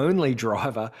is the only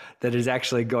driver that has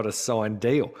actually got a signed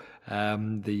deal.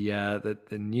 The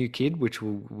new kid, which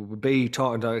will be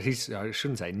I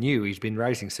shouldn't say new. He's been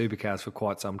racing supercars for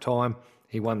quite some time.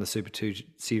 He won the Super 2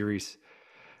 series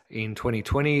in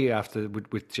 2020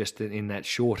 with just in that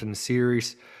shortened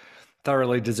series.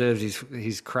 Thoroughly deserves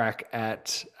his crack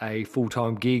at a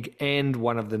full-time gig, and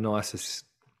one of the nicest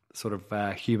sort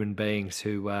of human beings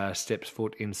who steps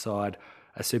foot inside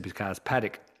a supercars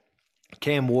paddock.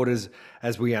 Cam Waters,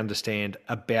 as we understand,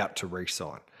 about to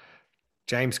re-sign.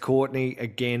 James Courtney,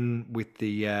 again, with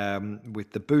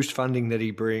the boost funding that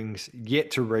he brings,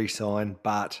 yet to re-sign,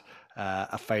 but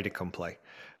a fait accompli.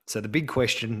 So the big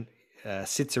question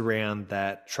sits around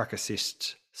that Truck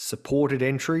Assist supported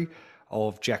entry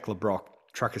of Jack Le Brocq.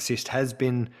 Truck Assist has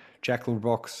been Jack Le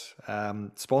Brocq's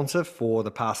sponsor for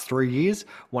the past 3 years.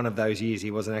 One of those years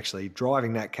he wasn't actually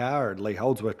driving that car, and Lee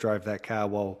Holdsworth drove that car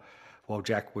while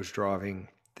Jack was driving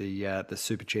the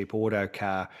Super Cheap Auto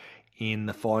car in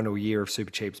the final year of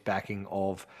Super Cheap's backing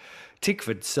of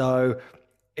Tickford. So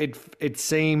it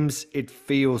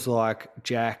feels like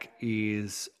Jack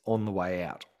is on the way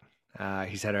out.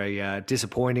 He's had a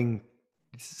disappointing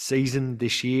season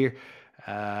this year,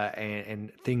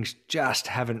 and things just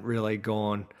haven't really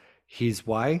gone his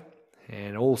way.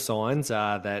 And all signs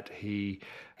are that he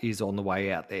is on the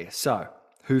way out there. So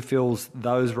who fills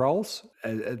those roles?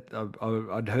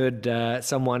 I'd heard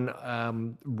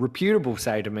someone reputable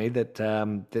say to me that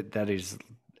there's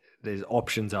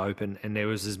options open, and there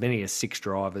was as many as 6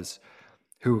 drivers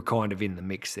who are kind of in the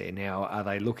mix there. Now, are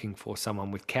they looking for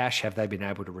someone with cash? Have they been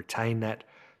able to retain that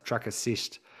Truck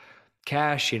Assist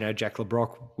cash? Jack Le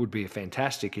Brocq would be a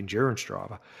fantastic endurance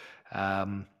driver.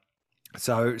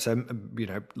 So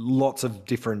lots of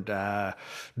different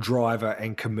driver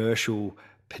and commercial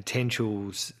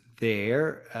potentials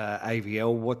there.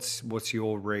 AVL, what's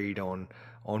your read on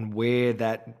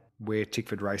where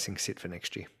Tickford Racing sit for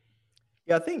next year?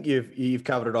 Yeah, I think you've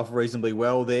covered it off reasonably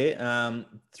well there.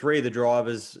 3 of the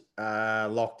drivers are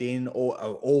locked in, or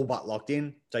all but locked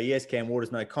in. So yes, Cam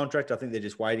Waters no contract. I think they're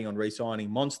just waiting on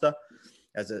re-signing Monster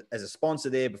as a sponsor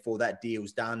there before that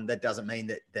deal's done. That doesn't mean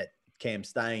that Cam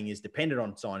staying is dependent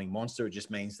on signing Monster. It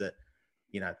just means that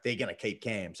they're going to keep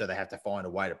Cam, so they have to find a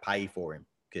way to pay for him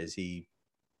because he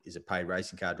is a paid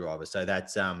racing car driver. So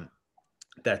that's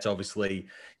obviously,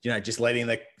 just letting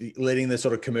the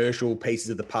sort of commercial pieces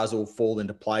of the puzzle fall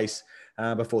into place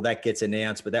before that gets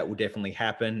announced. But that will definitely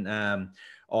happen.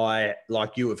 I,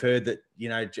 like you, have heard that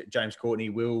James Courtney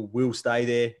will stay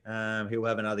there. He'll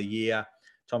have another year.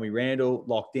 Tommy Randall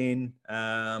locked in.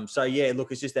 So yeah,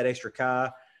 look, it's just that extra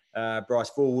car. Bryce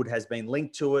Forward has been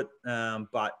linked to it,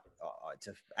 but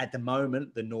at the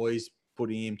moment, the noise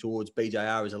putting him towards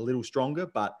BJR is a little stronger.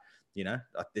 But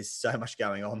there's so much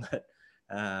going on that.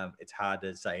 It's hard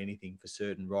to say anything for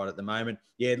certain right at the moment.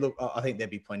 Yeah, look, I think there'd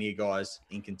be plenty of guys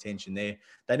in contention there.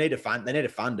 They need to fund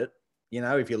it.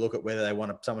 If you look at whether they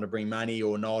want someone to bring money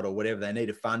or not or whatever, they need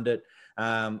to fund it.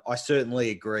 I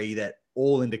certainly agree that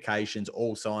all indications,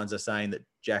 all signs are saying that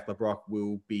Jack LeBrock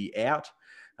will be out.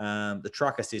 The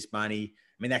truck assist money,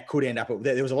 that could end up.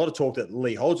 There was a lot of talk that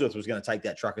Lee Holdsworth was going to take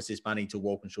that truck assist money to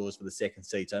Walkinshaws for the second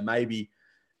seat. So maybe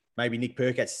Nick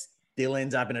Perkatz still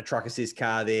ends up in a truck assist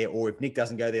car there, or if Nick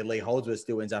doesn't go there, Lee Holdsworth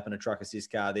still ends up in a truck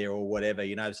assist car there or whatever,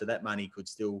 so that money could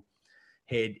still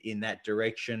head in that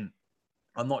direction.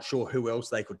 I'm not sure who else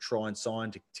they could try and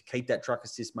sign to keep that truck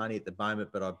assist money at the moment,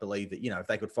 but I believe that, if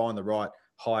they could find the right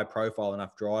high profile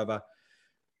enough driver,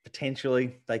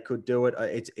 potentially they could do it.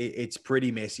 It's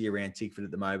pretty messy around Tickford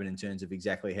at the moment in terms of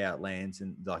exactly how it lands.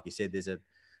 And like you said,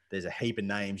 there's a heap of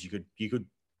names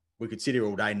we could sit here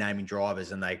all day naming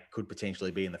drivers, and they could potentially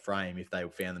be in the frame if they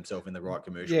found themselves in the right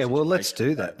commercial. Yeah, well, let's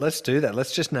do that. Let's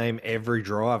just name every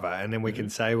driver, and then we can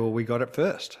say, well, we got it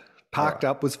first. Parked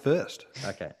Up was first.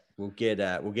 Okay, we'll get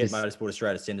Motorsport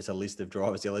Australia to send us a list of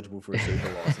drivers eligible for a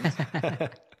super license,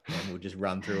 and we'll just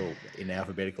run through in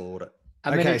alphabetical order.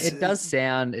 It does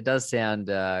sound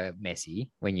messy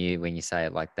when you say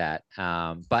it like that.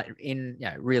 But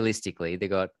realistically, they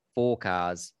got 4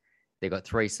 cars. They've got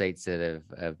 3 seats that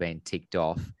have been ticked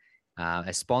off.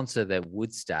 A sponsor that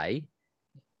would stay,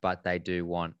 but they do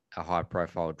want a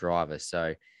high-profile driver.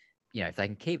 So, if they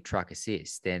can keep truck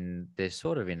assist, then they're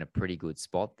sort of in a pretty good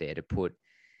spot there to put,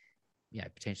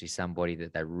 potentially somebody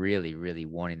that they really, really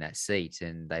want in that seat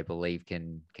and they believe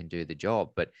can do the job.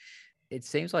 But it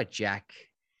seems like Jack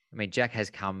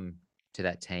has come to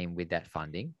that team with that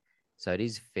funding, so it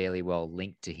is fairly well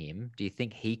linked to him. Do you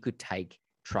think he could take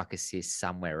truck assist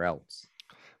somewhere else?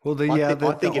 Well, I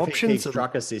think if options he keeps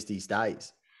truck assist, he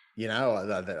stays.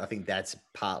 I think that's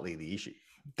partly the issue.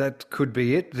 That could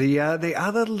be it. The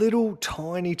other little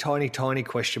tiny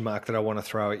question mark that I want to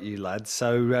throw at you, lads.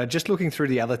 So just looking through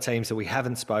the other teams that we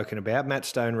haven't spoken about, Matt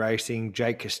Stone Racing,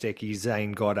 Jake Kostecki,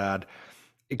 Zane Goddard,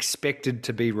 expected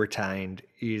to be retained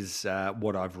is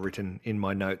what I've written in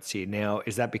my notes here. Now,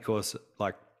 is that because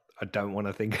I don't want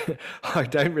to think. I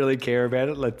don't really care about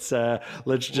it. Let's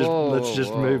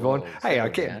just move on. Hey, I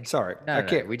can't. Sorry, I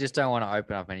can't. We just don't want to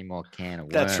open up any more can of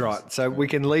worms. That's right. So we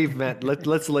can leave Matt.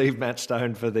 Let's leave Matt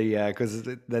Stone for the because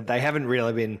they haven't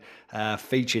really been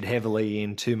featured heavily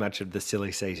in too much of the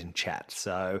silly season chat.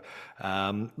 So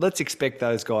let's expect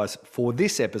those guys for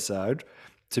this episode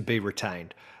to be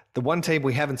retained. The one team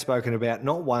we haven't spoken about,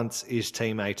 not once, is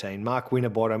Team 18. Mark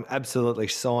Winterbottom absolutely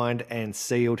signed and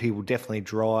sealed. He will definitely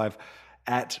drive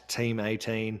at Team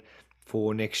 18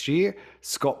 for next year.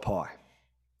 Scott Pye,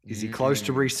 is he close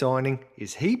to re-signing?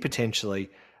 Is he potentially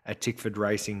a Tickford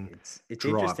Racing it's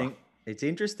driver? Interesting. It's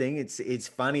interesting. It's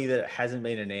funny that it hasn't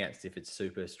been announced if it's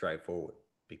super straightforward,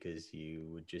 because you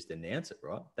would just announce it,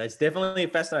 right? That's definitely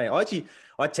fascinating.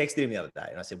 I texted him the other day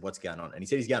and I said, what's going on? And he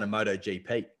said he's going to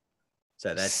MotoGP.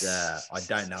 So that's, I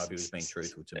don't know if he was being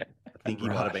truthful to me. I think he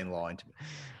might have been lying to me.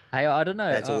 Hey, I don't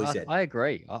know. That's all he said. I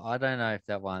agree. I don't know if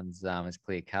that one's as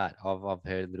clear cut. I've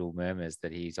heard little murmurs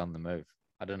that he's on the move.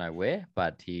 I don't know where,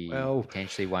 but he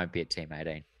potentially won't be at Team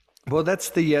 18. Well,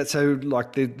 that's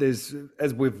there's,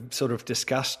 as we've sort of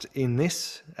discussed in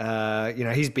this,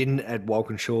 he's been at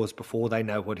Walkinshaws before. They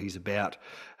know what he's about.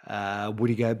 Would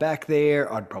he go back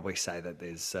there? I'd probably say that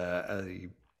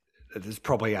it's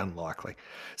probably unlikely.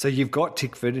 So you've got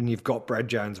Tickford and you've got Brad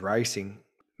Jones Racing.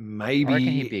 Maybe I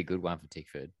reckon he'd be a good one for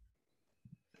Tickford.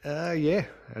 Yeah,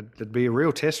 it'd be a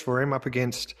real test for him up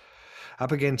against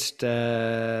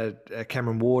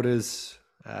Cameron Waters,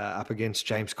 up against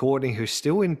James Courtney, who's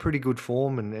still in pretty good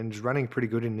form and is running pretty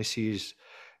good in this year's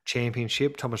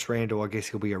championship. Thomas Randall, I guess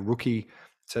he'll be a rookie,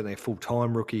 certainly a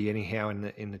full-time rookie anyhow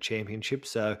in the championship.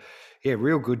 So, yeah,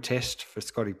 real good test for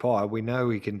Scotty Pye. We know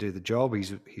he can do the job.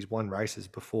 He's won races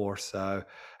before, so,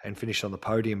 and finished on the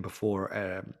podium before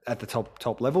at the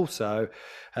top level. So,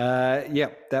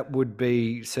 that would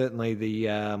be certainly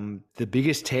the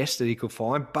biggest test that he could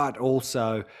find. But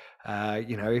also,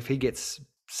 if he gets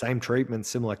same treatment,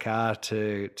 similar car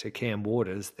to Cam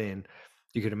Waters, then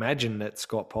you could imagine that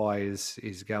Scott Pye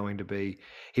is going to be.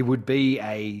 He would be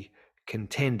a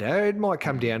contender. It might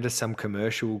come down to some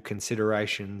commercial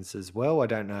considerations as well. I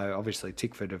don't know. Obviously,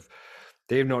 Tickford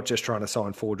they're not just trying to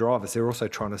sign 4 drivers, they're also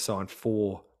trying to sign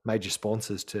 4 major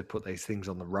sponsors to put these things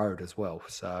on the road as well.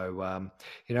 So,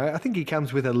 I think he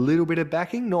comes with a little bit of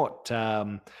backing, not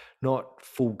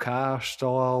full car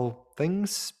style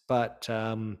things, but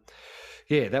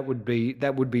that would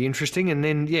be interesting. And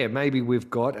then, maybe we've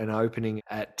got an opening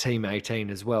at Team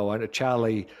 18 as well. And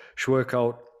Charlie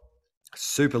Schwerkolt,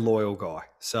 super loyal guy.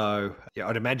 So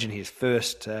I'd imagine his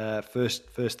first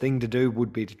thing to do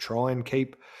would be to try and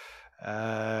keep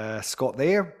Scott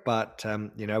there. But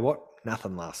you know what?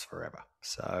 Nothing lasts forever.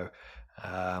 So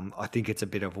I think it's a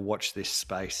bit of a watch this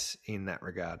space in that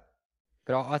regard.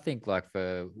 But I think like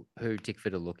for who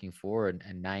Tickford are looking for,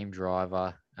 a name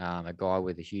driver, a guy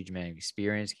with a huge amount of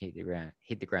experience, hit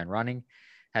the ground running,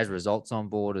 has results on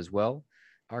board as well.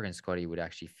 I reckon Scotty would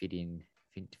actually fit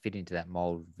into that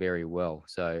mold very well.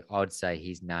 So I'd say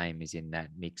his name is in that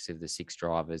mix of the 6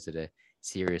 drivers that are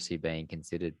seriously being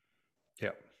considered.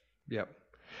 Yep.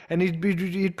 And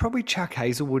he'd probably chuck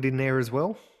Hazelwood in there as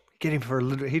well. Get him for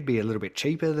he'd be a little bit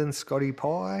cheaper than Scotty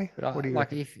Pye. But what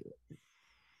do you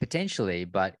potentially,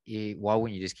 but why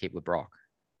wouldn't you just keep LeBrock?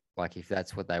 Like if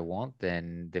that's what they want,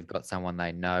 then they've got someone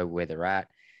they know where they're at.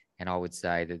 And I would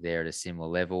say that they're at a similar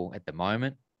level at the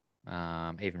moment,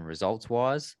 even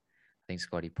results-wise. I think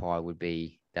Scotty Pye would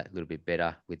be that little bit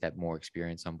better with that more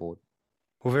experience on board.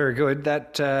 Well, very good.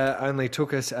 That only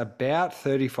took us about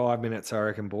 35 minutes, I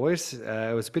reckon, boys.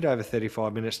 It was a bit over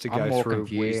 35 minutes to go more through.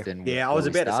 Confused than I was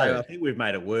about to say, I think we've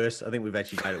made it worse. I think we've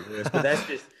actually made it worse. But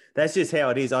that's just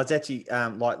how it is. I was actually,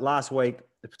 like last week,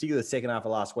 particularly the second half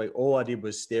of last week, all I did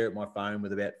was stare at my phone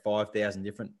with about 5,000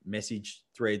 different message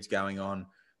threads going on,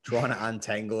 trying to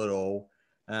untangle it all.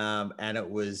 And it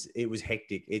was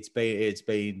hectic. It's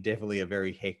been definitely a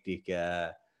very hectic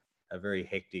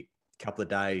couple of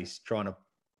days trying to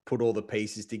put all the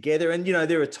pieces together. And,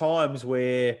 there are times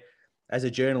where as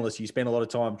a journalist, you spend a lot of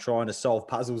time trying to solve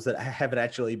puzzles that haven't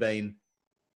actually been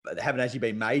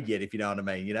made yet, if you know what I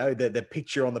mean. The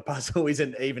picture on the puzzle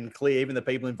isn't even clear. Even the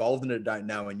people involved in it don't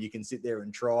know. And you can sit there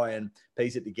and try and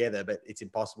piece it together, but it's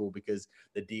impossible because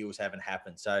the deals haven't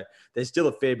happened. So there's still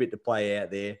a fair bit to play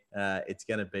out there. It's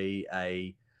going to be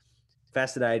a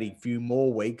fascinating few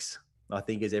more weeks, I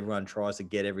think, as everyone tries to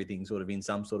get everything sort of in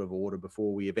some sort of order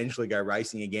before we eventually go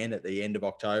racing again at the end of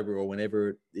October or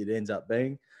whenever it ends up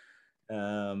being.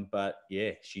 But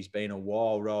yeah, she's been a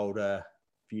wild old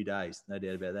few days, no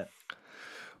doubt about that.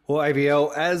 Well,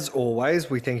 AVL, as always,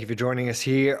 we thank you for joining us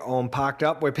here on Parked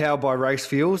Up. We're powered by Race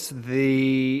Fuels.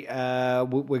 Tony and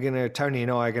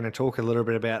I are going to talk a little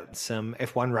bit about some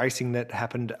F1 racing that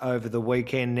happened over the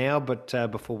weekend now. But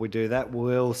before we do that,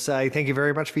 we'll say thank you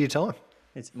very much for your time.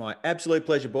 It's my absolute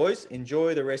pleasure, boys.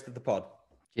 Enjoy the rest of the pod.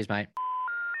 Cheers, mate.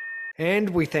 And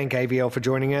we thank AVL for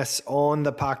joining us on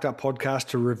the Parked Up podcast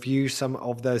to review some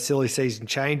of those silly season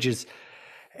changes.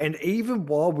 And even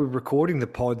while we're recording the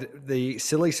pod, the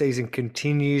silly season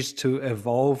continues to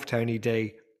evolve, Tony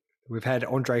D. We've had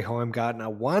Andre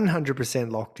Heimgartner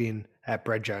 100% locked in at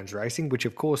Brad Jones Racing, which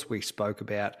of course we spoke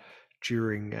about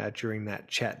during that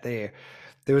chat there.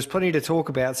 There was plenty to talk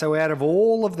about. So out of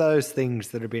all of those things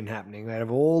that have been happening, out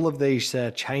of all of these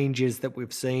changes that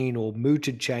we've seen or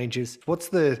mooted changes, what's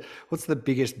the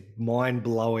biggest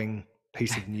mind-blowing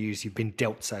piece of news you've been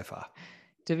dealt so far?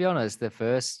 To be honest, the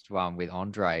first one with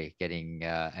Andre getting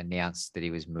announced that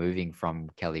he was moving from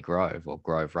Kelly Grove or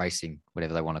Grove Racing,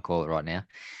 whatever they want to call it right now,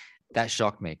 that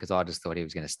shocked me because I just thought he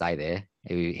was going to stay there.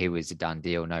 He was a done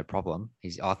deal, no problem.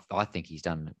 I think he's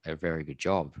done a very good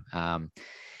job.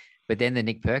 But then the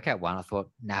Nick Percat one, I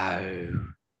thought, no,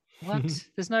 what?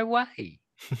 There's no way.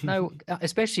 No,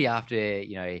 especially after,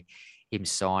 him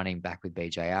signing back with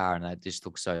BJR, and that just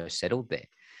looks so settled there.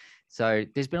 So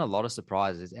there's been a lot of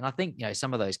surprises. And I think,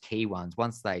 some of those key ones,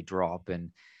 once they drop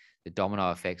and the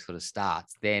domino effect sort of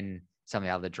starts, then some of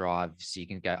the other drives, you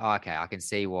can go, oh, okay, I can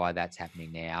see why that's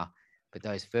happening now. But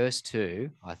those first two,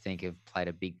 I think, have played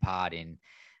a big part in,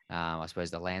 I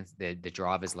suppose, the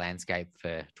driver's landscape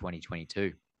for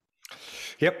 2022.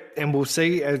 Yep, and we'll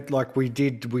see. Like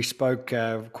we spoke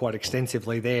quite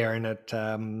extensively there,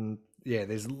 and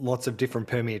there's lots of different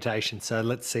permutations. So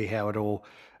let's see how it all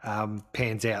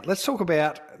pans out. Let's talk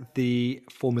about the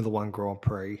Formula One Grand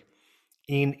Prix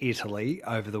in Italy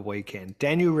over the weekend.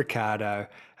 Daniel Ricciardo,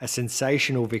 a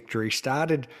sensational victory,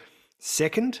 started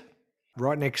second,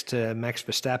 right next to Max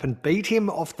Verstappen, beat him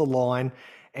off the line,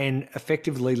 and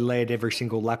effectively led every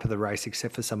single lap of the race,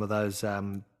 except for some of those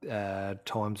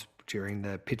times during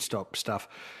the pit stop stuff.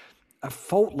 A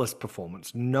faultless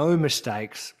performance, no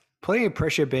mistakes, plenty of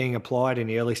pressure being applied in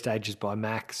the early stages by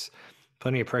Max,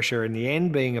 plenty of pressure in the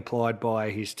end being applied by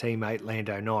his teammate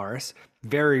Lando Norris.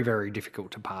 Very, very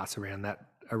difficult to pass around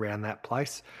that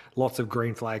place. Lots of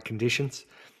green flag conditions,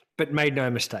 but made no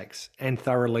mistakes and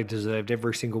thoroughly deserved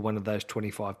every single one of those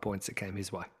 25 points that came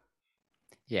his way.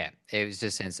 Yeah, it was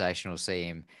just sensational to see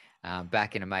him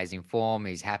back in amazing form.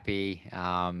 He's happy,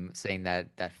 seeing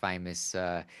that famous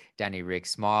Danny Rick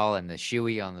smile and the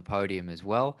shoey on the podium as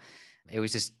well. It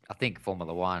was just, I think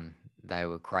Formula One, they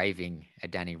were craving a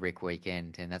Danny Rick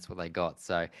weekend, and that's what they got.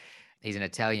 So he's an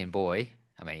Italian boy.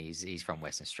 I mean, he's from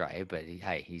Western Australia, but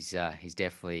he's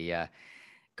definitely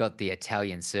got the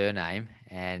Italian surname,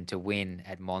 and to win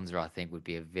at Monza, I think, would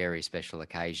be a very special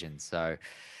occasion. So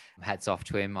hats off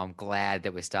to him. I'm glad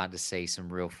that we're starting to see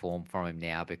some real form from him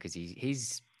now, because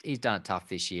he's done it tough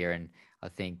this year, and I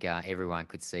think everyone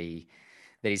could see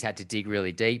that he's had to dig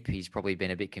really deep. He's probably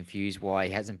been a bit confused why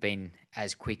he hasn't been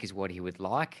as quick as what he would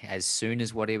like, as soon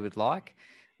as what he would like.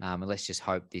 And let's just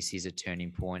hope this is a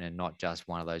turning point and not just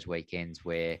one of those weekends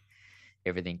where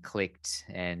everything clicked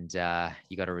and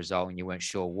you got a result and you weren't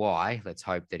sure why. Let's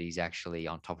hope that he's actually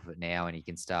on top of it now and he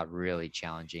can start really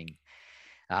challenging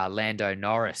Lando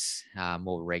Norris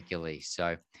more regularly.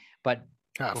 So, but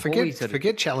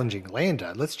forget challenging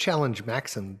Lando. Let's challenge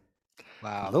Max and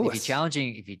Lewis.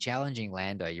 If you're challenging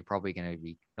Lando, you're probably going to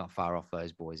be not far off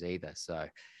those boys either. So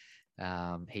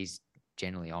he's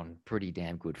generally on pretty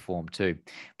damn good form too.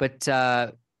 But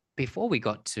before we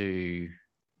got to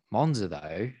Monza,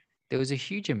 though, there was a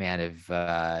huge amount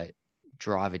of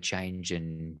driver change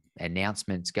and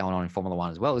announcements going on in Formula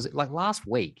One as well. It was like last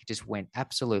week, it just went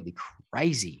absolutely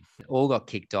crazy. It all got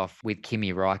kicked off with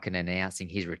Kimi Räikkönen announcing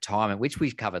his retirement, which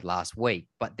we covered last week.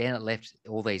 But then it left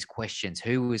all these questions.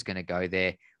 Who was going to go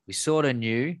there? We sort of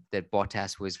knew that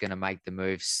Bottas was going to make the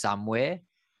move somewhere.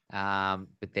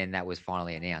 But then that was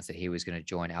finally announced that he was going to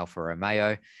join Alfa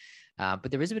Romeo.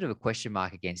 But there is a bit of a question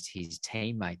mark against his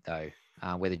teammate, though,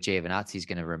 whether Giovinazzi is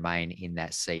going to remain in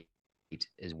that seat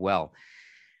as well.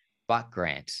 But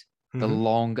Grant, the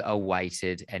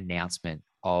long-awaited announcement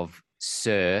of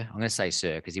Sir, I'm going to say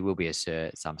Sir because he will be a Sir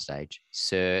at some stage,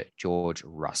 Sir George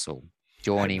Russell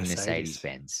joining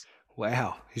Mercedes-Benz.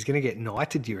 Wow, he's going to get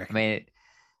knighted, do you reckon? I mean,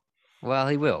 well,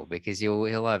 he will, because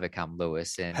he'll overcome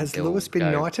Lewis. And has Lewis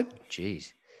been knighted?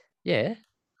 Jeez, yeah.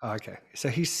 Okay, so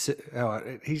is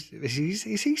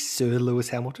he Sir Lewis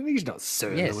Hamilton? He's not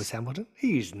Sir Lewis Hamilton.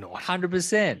 He's not.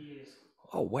 100%.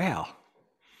 Oh wow,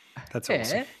 that's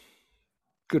awesome.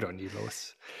 Good on you,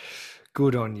 Lewis.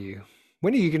 Good on you.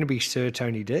 When are you going to be Sir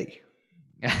Tony D?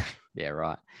 Yeah,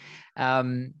 right.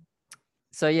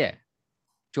 So yeah,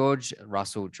 George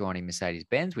Russell joining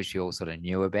Mercedes-Benz, which we all sort of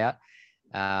knew about.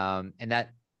 And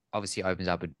that obviously opens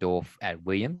up a door at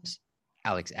Williams.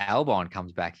 Alex Albon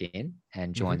comes back in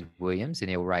and joins Williams, and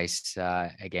he'll race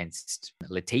against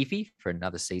Latifi for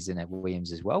another season at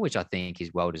Williams as well, which I think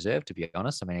is well deserved, to be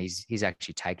honest. I mean, he's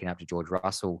actually taken up to George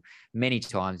Russell many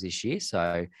times this year,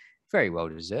 so very well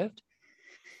deserved.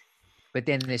 But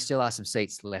then there still are some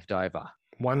seats left over.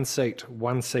 One seat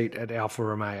at Alfa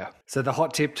Romeo. So the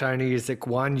hot tip, Tony, is that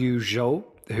Guan Yu Zhou,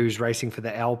 who's racing for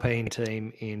the Alpine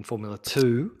team in Formula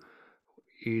 2,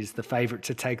 is the favourite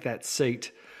to take that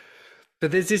seat.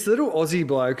 But there's this little Aussie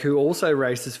bloke who also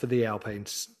races for the Alpine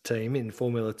team in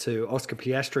Formula 2, Oscar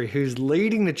Piastri, who's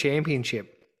leading the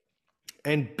championship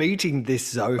and beating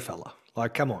this Zhou fella.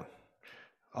 Like, come on.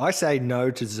 I say no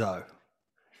to Zhou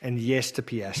and yes to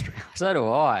Piastri. So do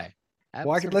I.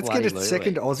 Let's get a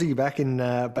second Aussie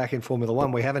back in Formula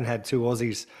 1. We haven't had two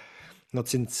Aussies, not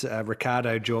since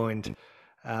Ricciardo joined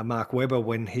Mark Webber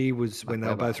when they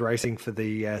were both racing for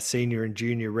the senior and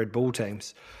junior Red Bull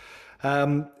teams.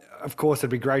 Of course, it'd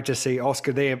be great to see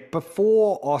Oscar there.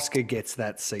 Before Oscar gets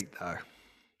that seat, though,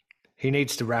 he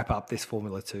needs to wrap up this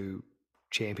Formula 2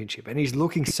 championship. And he's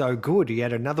looking so good. He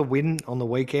had another win on the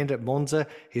weekend at Monza.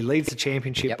 He leads the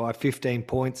championship by 15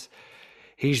 points.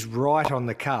 He's right on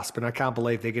the cusp, and I can't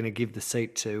believe they're going to give the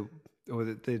seat to,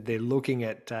 or they're looking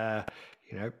at,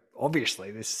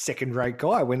 obviously this second-rate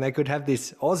guy when they could have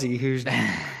this Aussie who's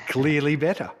clearly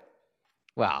better.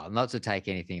 Well, not to take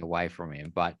anything away from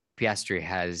him, but Piastri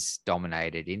has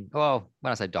dominated when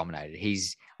I say dominated,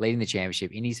 he's leading the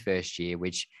championship in his first year,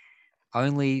 which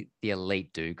only the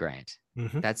elite do, Grant.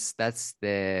 Mm-hmm.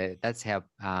 That's how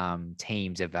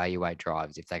teams evaluate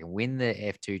drivers. If they can win the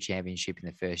F2 championship in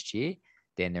the first year,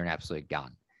 then they're an absolute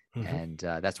gun. Mm-hmm. And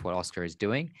that's what Oscar is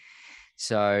doing.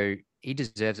 So he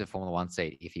deserves a Formula One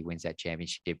seat if he wins that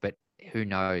championship, but who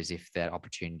knows if that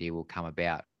opportunity will come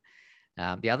about.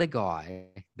 The other guy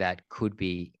that could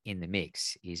be in the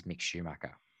mix is Mick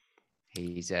Schumacher.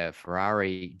 He's a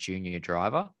Ferrari junior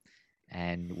driver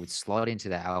and would slot into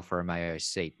the Alfa Romeo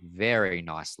seat very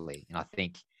nicely. And I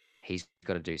think he's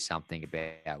got to do something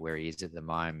about where he is at the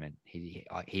moment. He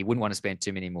wouldn't want to spend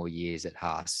too many more years at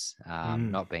Haas,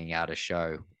 not being able to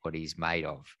show what he's made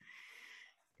of.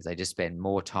 Because they just spend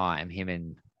more time, him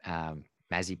and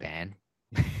Mazepan,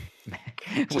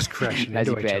 just crashing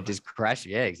into each other. Just crash.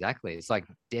 Yeah, exactly. It's like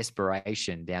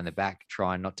desperation down the back,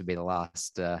 trying not to be the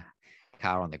last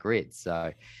car on the grid.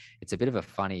 So it's a bit of a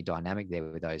funny dynamic there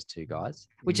with those two guys,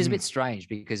 which is a bit strange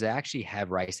because they actually have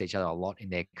raced each other a lot in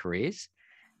their careers.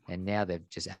 And now they've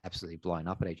just absolutely blown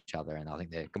up at each other. And I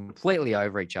think they're completely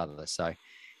over each other. So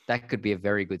that could be a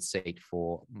very good seat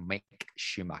for Mick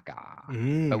Schumacher.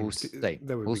 But we'll see.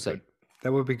 We'll see.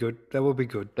 That would be good. That would be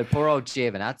good. But poor old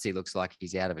Giovinazzi looks like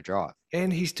he's out of a drive.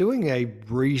 And he's doing a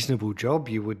reasonable job,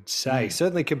 you would say,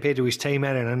 certainly compared to his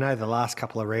teammate. And I know the last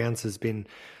couple of rounds has been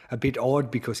a bit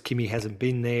odd because Kimi hasn't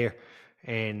been there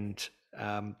and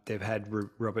they've had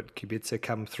Robert Kubica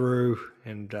come through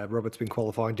and Robert's been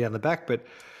qualifying down the back. But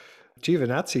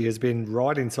Giovinazzi has been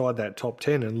right inside that top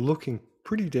 10 and looking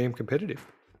pretty damn competitive.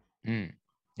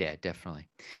 Yeah, definitely.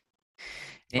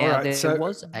 Now, right, there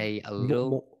was a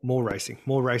little... More racing.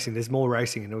 There's more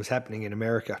racing, and it was happening in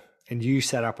America. And you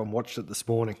sat up and watched it this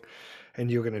morning, and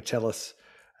you're going to tell us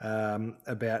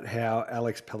about how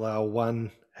Alex Palou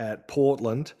won at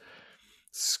Portland.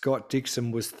 Scott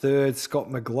Dixon was third. Scott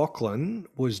McLaughlin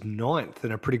was ninth,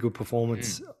 and a pretty good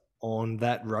performance on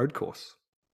that road course.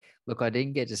 Look, I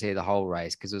didn't get to see the whole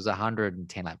race because it was a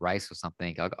 110-lap race or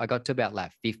something. I got to about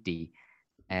lap 50,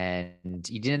 and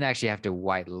you didn't actually have to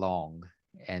wait long.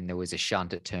 And there was a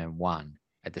shunt at turn 1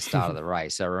 at the start of the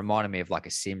race. So it reminded me of like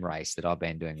a sim race that I've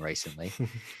been doing recently.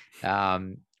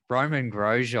 Romain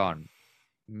Grosjean,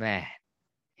 man,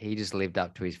 he just lived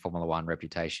up to his Formula One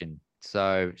reputation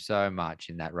so much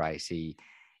in that race. He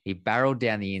barreled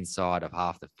down the inside of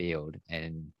half the field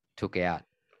and took out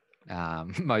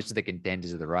most of the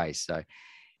contenders of the race. So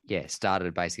yeah,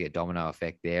 started basically a domino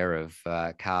effect there of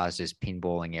cars just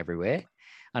pinballing everywhere.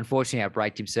 Unfortunately,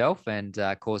 outbraked himself and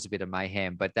caused a bit of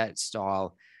mayhem. But that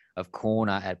style of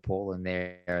corner at Portland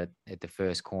there at the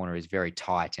first corner is very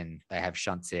tight, and they have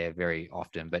shunts there very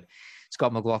often. But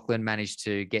Scott McLaughlin managed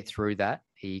to get through that.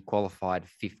 He qualified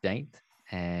 15th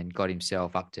and got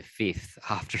himself up to 5th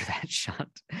after that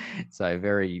shunt. So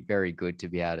very, very good to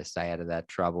be able to stay out of that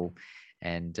trouble.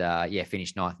 And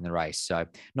finished 9th in the race. So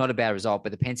not a bad result,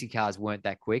 but the Penske cars weren't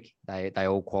that quick. They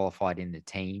all qualified in the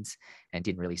teens and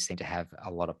didn't really seem to have a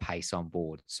lot of pace on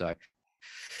board. So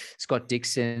Scott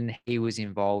Dixon, he was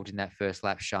involved in that first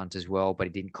lap shunt as well, but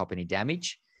he didn't cop any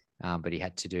damage. But he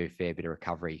had to do a fair bit of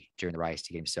recovery during the race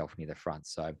to get himself near the front.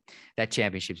 So that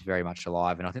championship's very much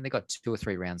alive. And I think they've got 2 or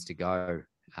 3 rounds to go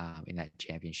in that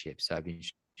championship. So it'd be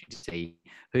interesting to see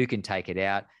who can take it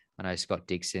out. I know Scott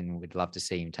Dixon would love to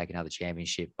see him take another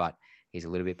championship, but he's a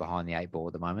little bit behind the 8 ball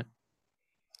at the moment.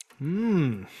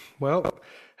 Well,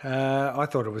 I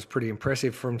thought it was pretty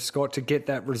impressive from Scott to get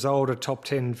that result, a top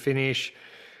 10 finish.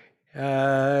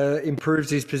 Improves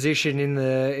his position in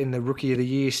the Rookie of the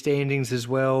Year standings as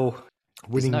well.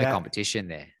 There's no competition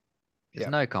there. There's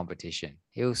no competition.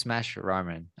 He'll smash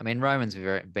Roman. I mean, Roman's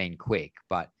been quick,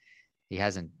 but he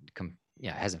hasn't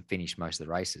finished most of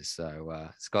the races. So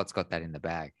Scott's got that in the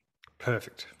bag.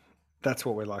 Perfect. That's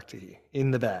what we like to hear.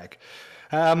 In the bag.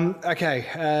 Okay.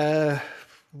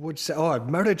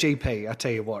 MotoGP. I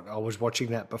tell you what, I was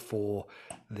watching that before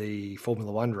the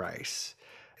Formula One race,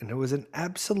 and it was an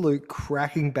absolute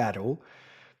cracking battle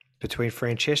between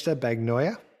Francesco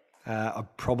Bagnaia. I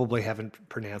probably haven't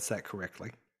pronounced that correctly,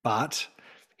 but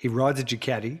he rides a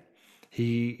Ducati.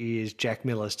 He is Jack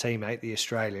Miller's teammate, the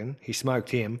Australian. He smoked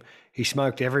him. He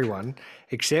smoked everyone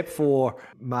except for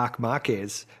Marc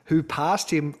Marquez, who passed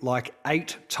him like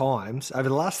 8 times. Over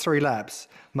the last 3 laps,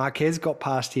 Marquez got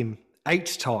past him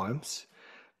 8 times,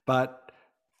 but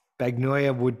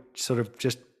Bagnaia would sort of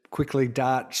just quickly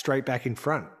dart straight back in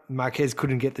front. Marquez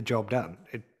couldn't get the job done.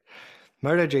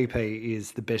 MotoGP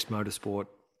is the best motorsport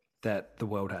that the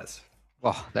world has.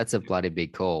 Oh, that's a bloody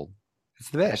big call. It's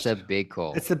the best. That's a big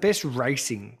call. It's the best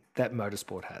racing that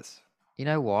motorsport has. You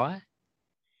know why?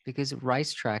 Because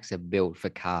racetracks are built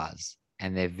for cars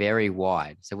and they're very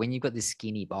wide. So when you've got this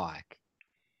skinny bike,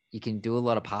 you can do a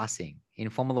lot of passing.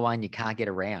 In Formula One, you can't get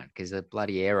around because the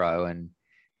bloody aero and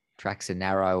tracks are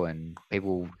narrow and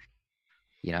people,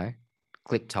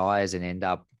 clip tires and end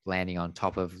up landing on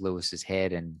top of Lewis's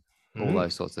head and all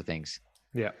those sorts of things.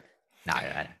 Yeah. No.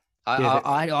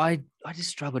 I just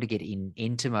struggle to get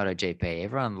into MotoGP.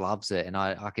 Everyone loves it, and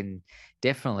I can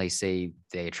definitely see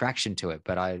the attraction to it.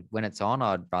 But when it's on,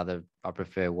 I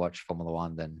prefer watch Formula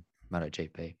One than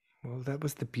MotoGP. Well, that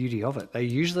was the beauty of it. They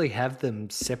usually have them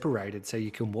separated so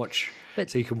you can watch.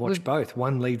 Both.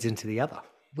 One leads into the other.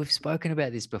 We've spoken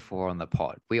about this before on the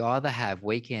pod. We either have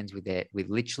weekends with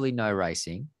literally no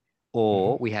racing,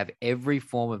 or we have every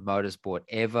form of motorsport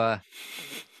ever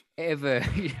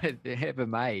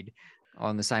made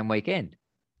on the same weekend.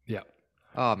 Yeah.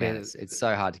 Oh man, it's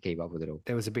so hard to keep up with it all.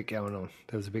 There was a bit going on.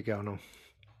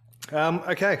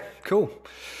 Okay, cool.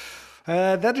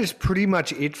 That is pretty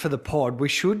much it for the pod. We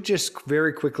should just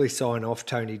very quickly sign off,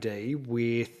 Tony D,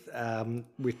 with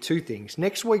two things.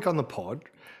 Next week on the pod,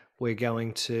 we're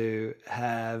going to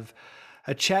have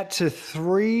a chat to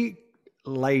three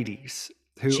ladies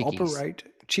who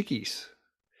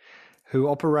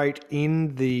operate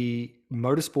in the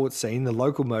motorsport scene, the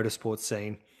local motorsport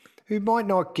scene, who might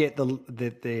not get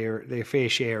their fair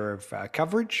share of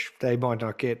coverage. They might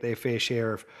not get their fair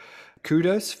share of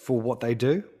kudos for what they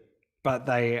do, but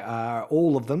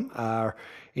all of them are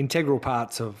integral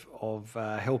parts of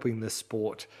helping the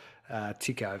sport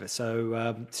tick over.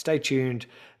 So stay tuned.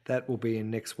 That will be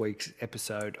in next week's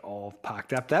episode of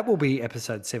Parked Up. That will be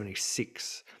episode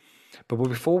 76. But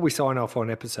before we sign off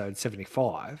on episode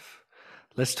 75,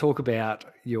 let's talk about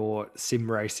your sim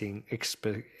racing mate,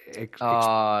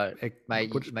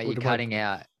 you're cutting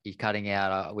out. You're cutting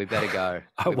out. We better go.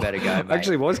 We better go, mate. I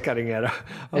actually was cutting out.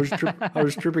 I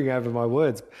was tripping over my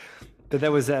words. But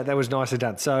that was nicely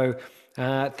done. So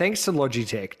thanks to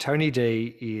Logitech, Tony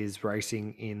D is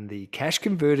racing in the Cash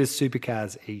Converters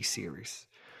Supercars E-Series.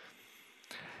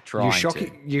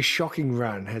 Your shocking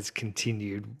run has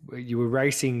continued. You were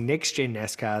racing next-gen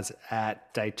NASCARs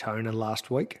at Daytona last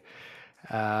week.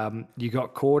 You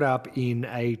got caught up in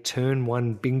a turn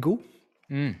one bingle.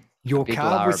 Your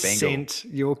car was sent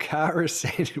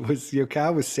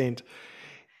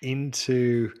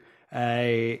into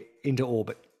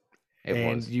orbit.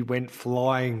 You went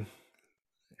flying.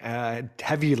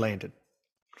 Have you landed?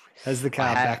 Has the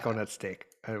car back on its deck?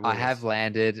 I have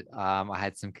landed. I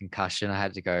had some concussion. I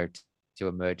had to go to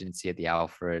emergency at the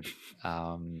Alfred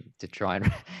to try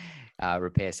and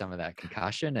repair some of that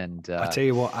concussion. And I tell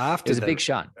you what, it was a big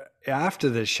shunt. After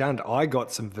the shunt, I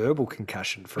got some verbal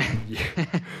concussion from you,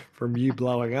 from you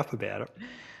blowing up about it.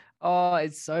 Oh,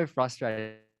 it's so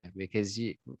frustrating because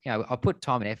I put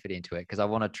time and effort into it because I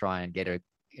want to try and get a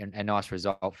nice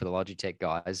result for the Logitech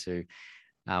guys who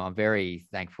I'm very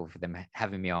thankful for them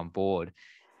having me on board.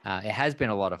 It has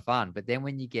been a lot of fun, but then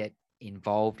when you get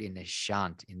involved in the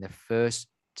shunt in the first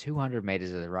 200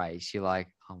 meters of the race, you're like,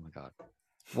 oh my God,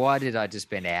 why did I just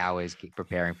spend hours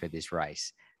preparing for this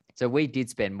race? So we did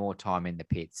spend more time in the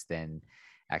pits than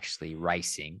actually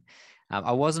racing.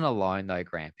 I wasn't alone though,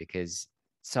 Grant, because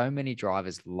so many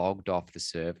drivers logged off the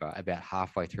server about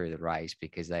halfway through the race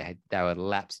because they were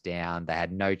laps down. They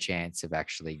had no chance of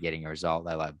actually getting a result.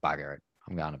 They're like, bugger it,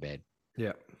 I'm going to bed.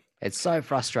 Yeah. It's so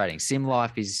frustrating. Sim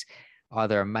life is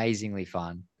either amazingly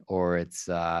fun or it's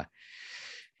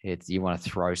you want to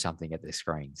throw something at the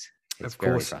screens. It's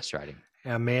very frustrating.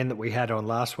 Our man that we had on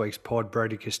last week's pod,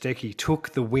 Brody Kostecki, took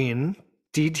the win.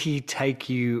 Did he take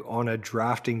you on a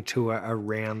drafting tour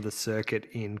around the circuit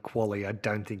in quali? I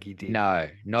don't think he did. No,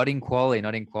 not in quali,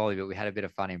 but we had a bit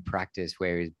of fun in practice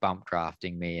where he was bump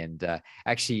drafting me. And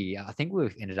actually, I think we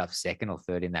ended up second or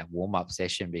third in that warm-up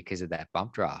session because of that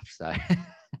bump draft. So...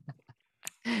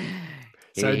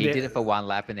 he did it for one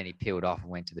lap and then he peeled off and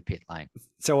went to the pit lane.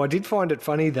 So I did find it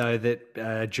funny though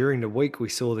that during the week we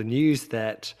saw the news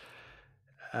that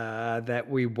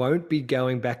we won't be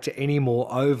going back to any more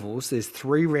ovals. There's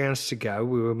 3 rounds to go.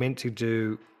 We were meant to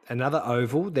do another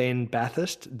oval, then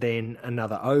Bathurst, then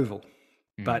another oval.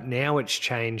 But now it's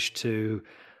changed to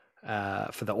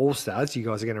for the All-Stars, you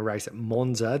guys are going to race at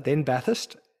Monza, then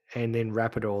Bathurst, and then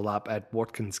wrap it all up at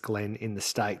Watkins Glen in the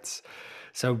States.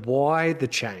 So why the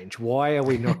change? Why are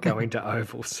we not going to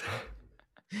ovals?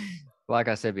 Like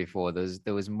I said before,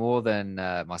 there was more than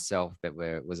myself that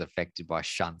was affected by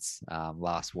shunts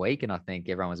last week, and I think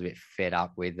everyone was a bit fed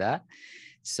up with that.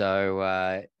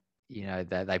 So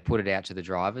they put it out to the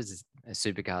drivers.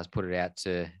 Supercars put it out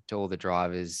to all the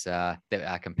drivers that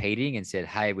are competing and said,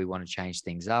 "Hey, we want to change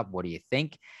things up. What do you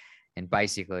think?" And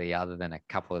basically, other than a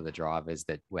couple of the drivers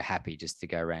that were happy just to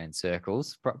go around in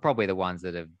circles, probably the ones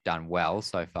that have done well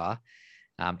so far,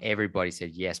 everybody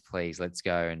said, yes, please, let's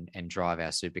go and drive our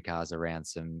supercars around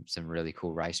some really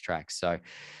cool racetracks. So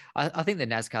I think the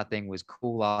NASCAR thing was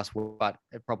cool last week, but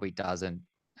it probably doesn't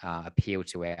appeal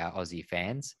to our Aussie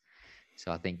fans.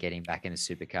 So I think getting back in a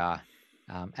supercar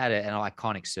at an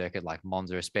iconic circuit like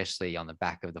Monza, especially on the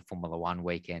back of the Formula One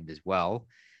weekend as well,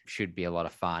 should be a lot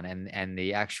of fun. And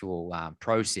the actual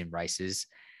Pro Sim races,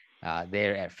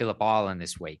 they're at Phillip Island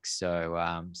this week.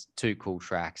 So 2 cool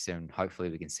tracks, and hopefully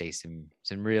we can see some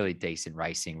really decent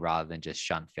racing rather than just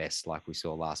shunt fest like we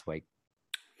saw last week.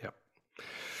 Yep.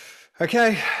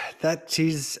 Okay, that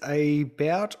is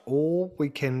about all we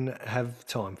can have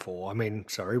time for. I mean,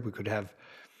 sorry, we could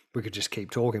just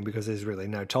keep talking because there's really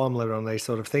no time limit on these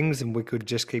sort of things, and we could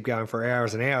just keep going for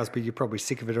hours and hours, but you're probably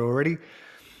sick of it already.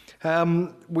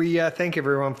 We thank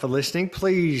everyone for listening.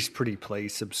 Please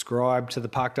subscribe to the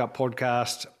Parked Up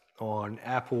podcast on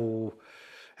Apple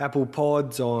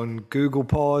Pods, on Google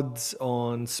Pods,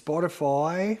 on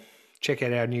Spotify. Check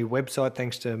out our new website,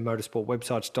 thanks to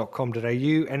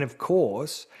motorsportwebsites.com.au. And of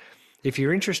course, if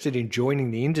you're interested in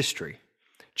joining the industry,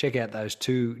 check out those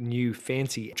 2 new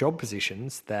fancy job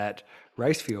positions that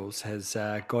Racefuels has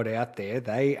got out there.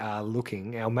 They are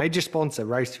looking, our major sponsor,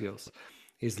 Racefuels,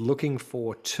 is looking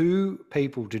for 2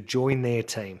 people to join their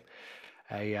team,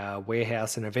 a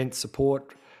warehouse and event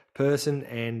support person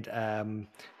and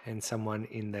someone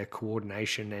in the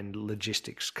coordination and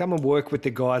logistics. Come and work with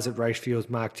the guys at Racefuels,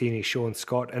 Mark Tierney, Sean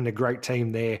Scott, and a great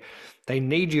team there. They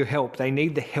need your help. They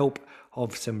need the help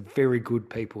of some very good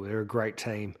people. They're a great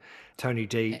team. Tony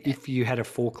D, if you had a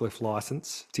forklift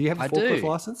license, do you have a forklift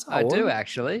license? I do,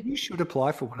 actually. You should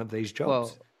apply for one of these jobs.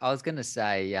 Well, I was going to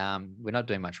say, we're not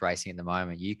doing much racing at the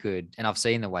moment. You could, and I've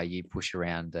seen the way you push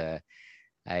around a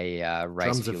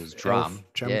Racefuels drum.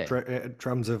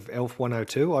 Drums of Elf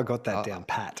 102. I got that down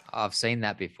pat. I've seen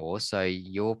that before, so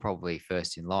you're probably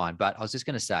first in line. But I was just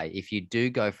going to say, if you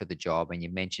do go for the job and you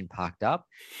mention Parked Up,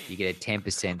 you get a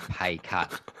 10%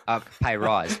 pay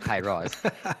rise.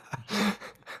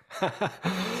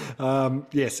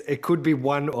 Yes, it could be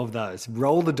one of those.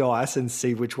 Roll the dice and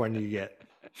see which one you get.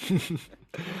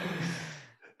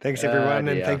 Thanks, everyone,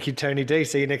 and thank you, Tony D.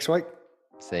 See you next week.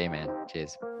 See you, man.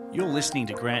 Cheers. You're listening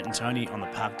to Grant and Tony on the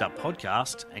Parked Up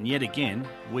podcast, and yet again,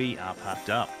 we are parked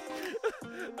up.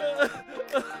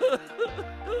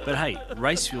 But hey,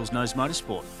 Racefuels knows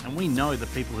motorsport, and we know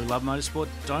that people who love motorsport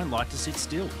don't like to sit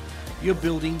still. You're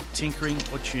building, tinkering,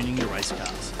 or tuning your race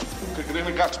cars. Kick it in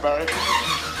the guts, Barry.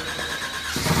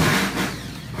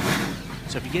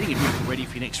 So if you're getting your vehicle ready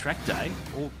for your next track day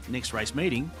or next race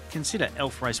meeting, consider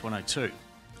Elf Race 102.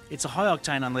 It's a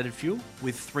high-octane unleaded fuel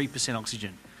with 3%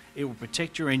 oxygen. It will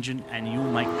protect your engine and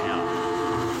you'll make power.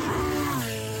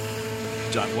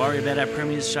 Don't worry about our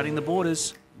premiers shutting the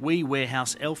borders. We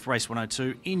warehouse Elf Race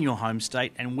 102 in your home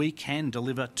state and we can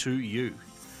deliver to you.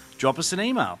 Drop us an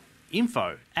email,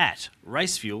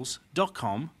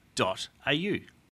 info@racefuels.com.au.